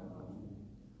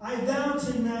 I vow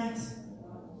tonight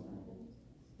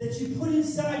that you put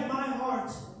inside my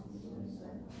heart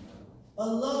a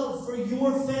love for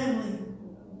your family,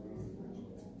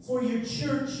 for your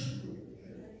church.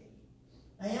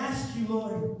 I ask you,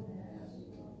 Lord,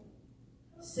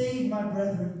 save my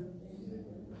brethren,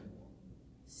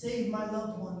 save my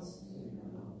loved ones.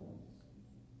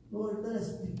 Lord, let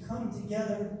us come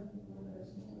together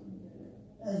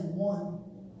as one.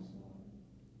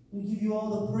 We give you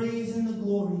all the praise and the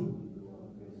glory.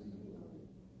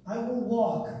 I will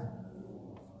walk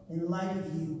in light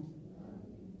of you.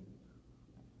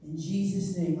 In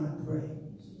Jesus' name I pray.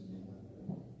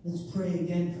 Let's pray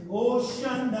again. Oh,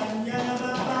 Shanda.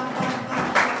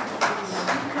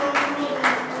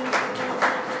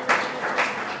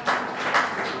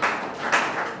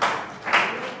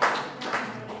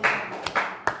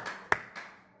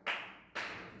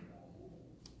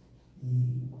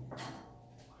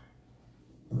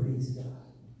 Praise God.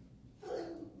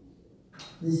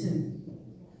 Listen,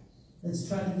 let's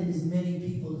try to get as many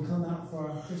people to come out for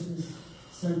our Christmas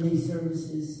Sunday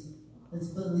services. Let's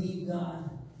believe God.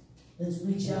 Let's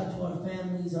reach out to our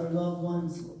families, our loved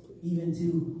ones, even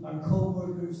to our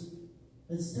co-workers.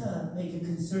 Let's make a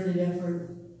concerted effort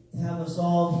to have us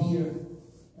all here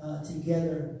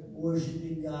together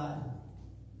worshiping God.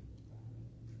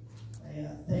 I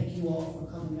thank you all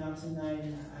for coming out tonight,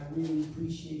 and I really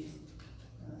appreciate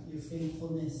your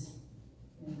faithfulness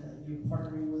and your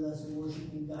partnering with us and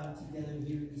worshiping God together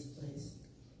here in this place.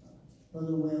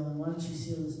 Brother Whalen, why don't you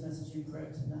seal this message in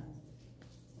prayer tonight?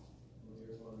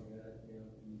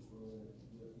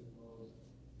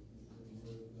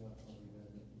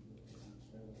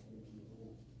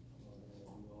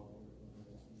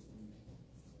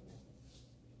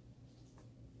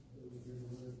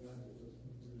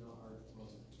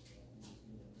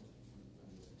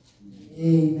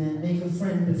 Amen. Make a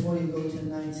friend before you go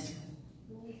tonight.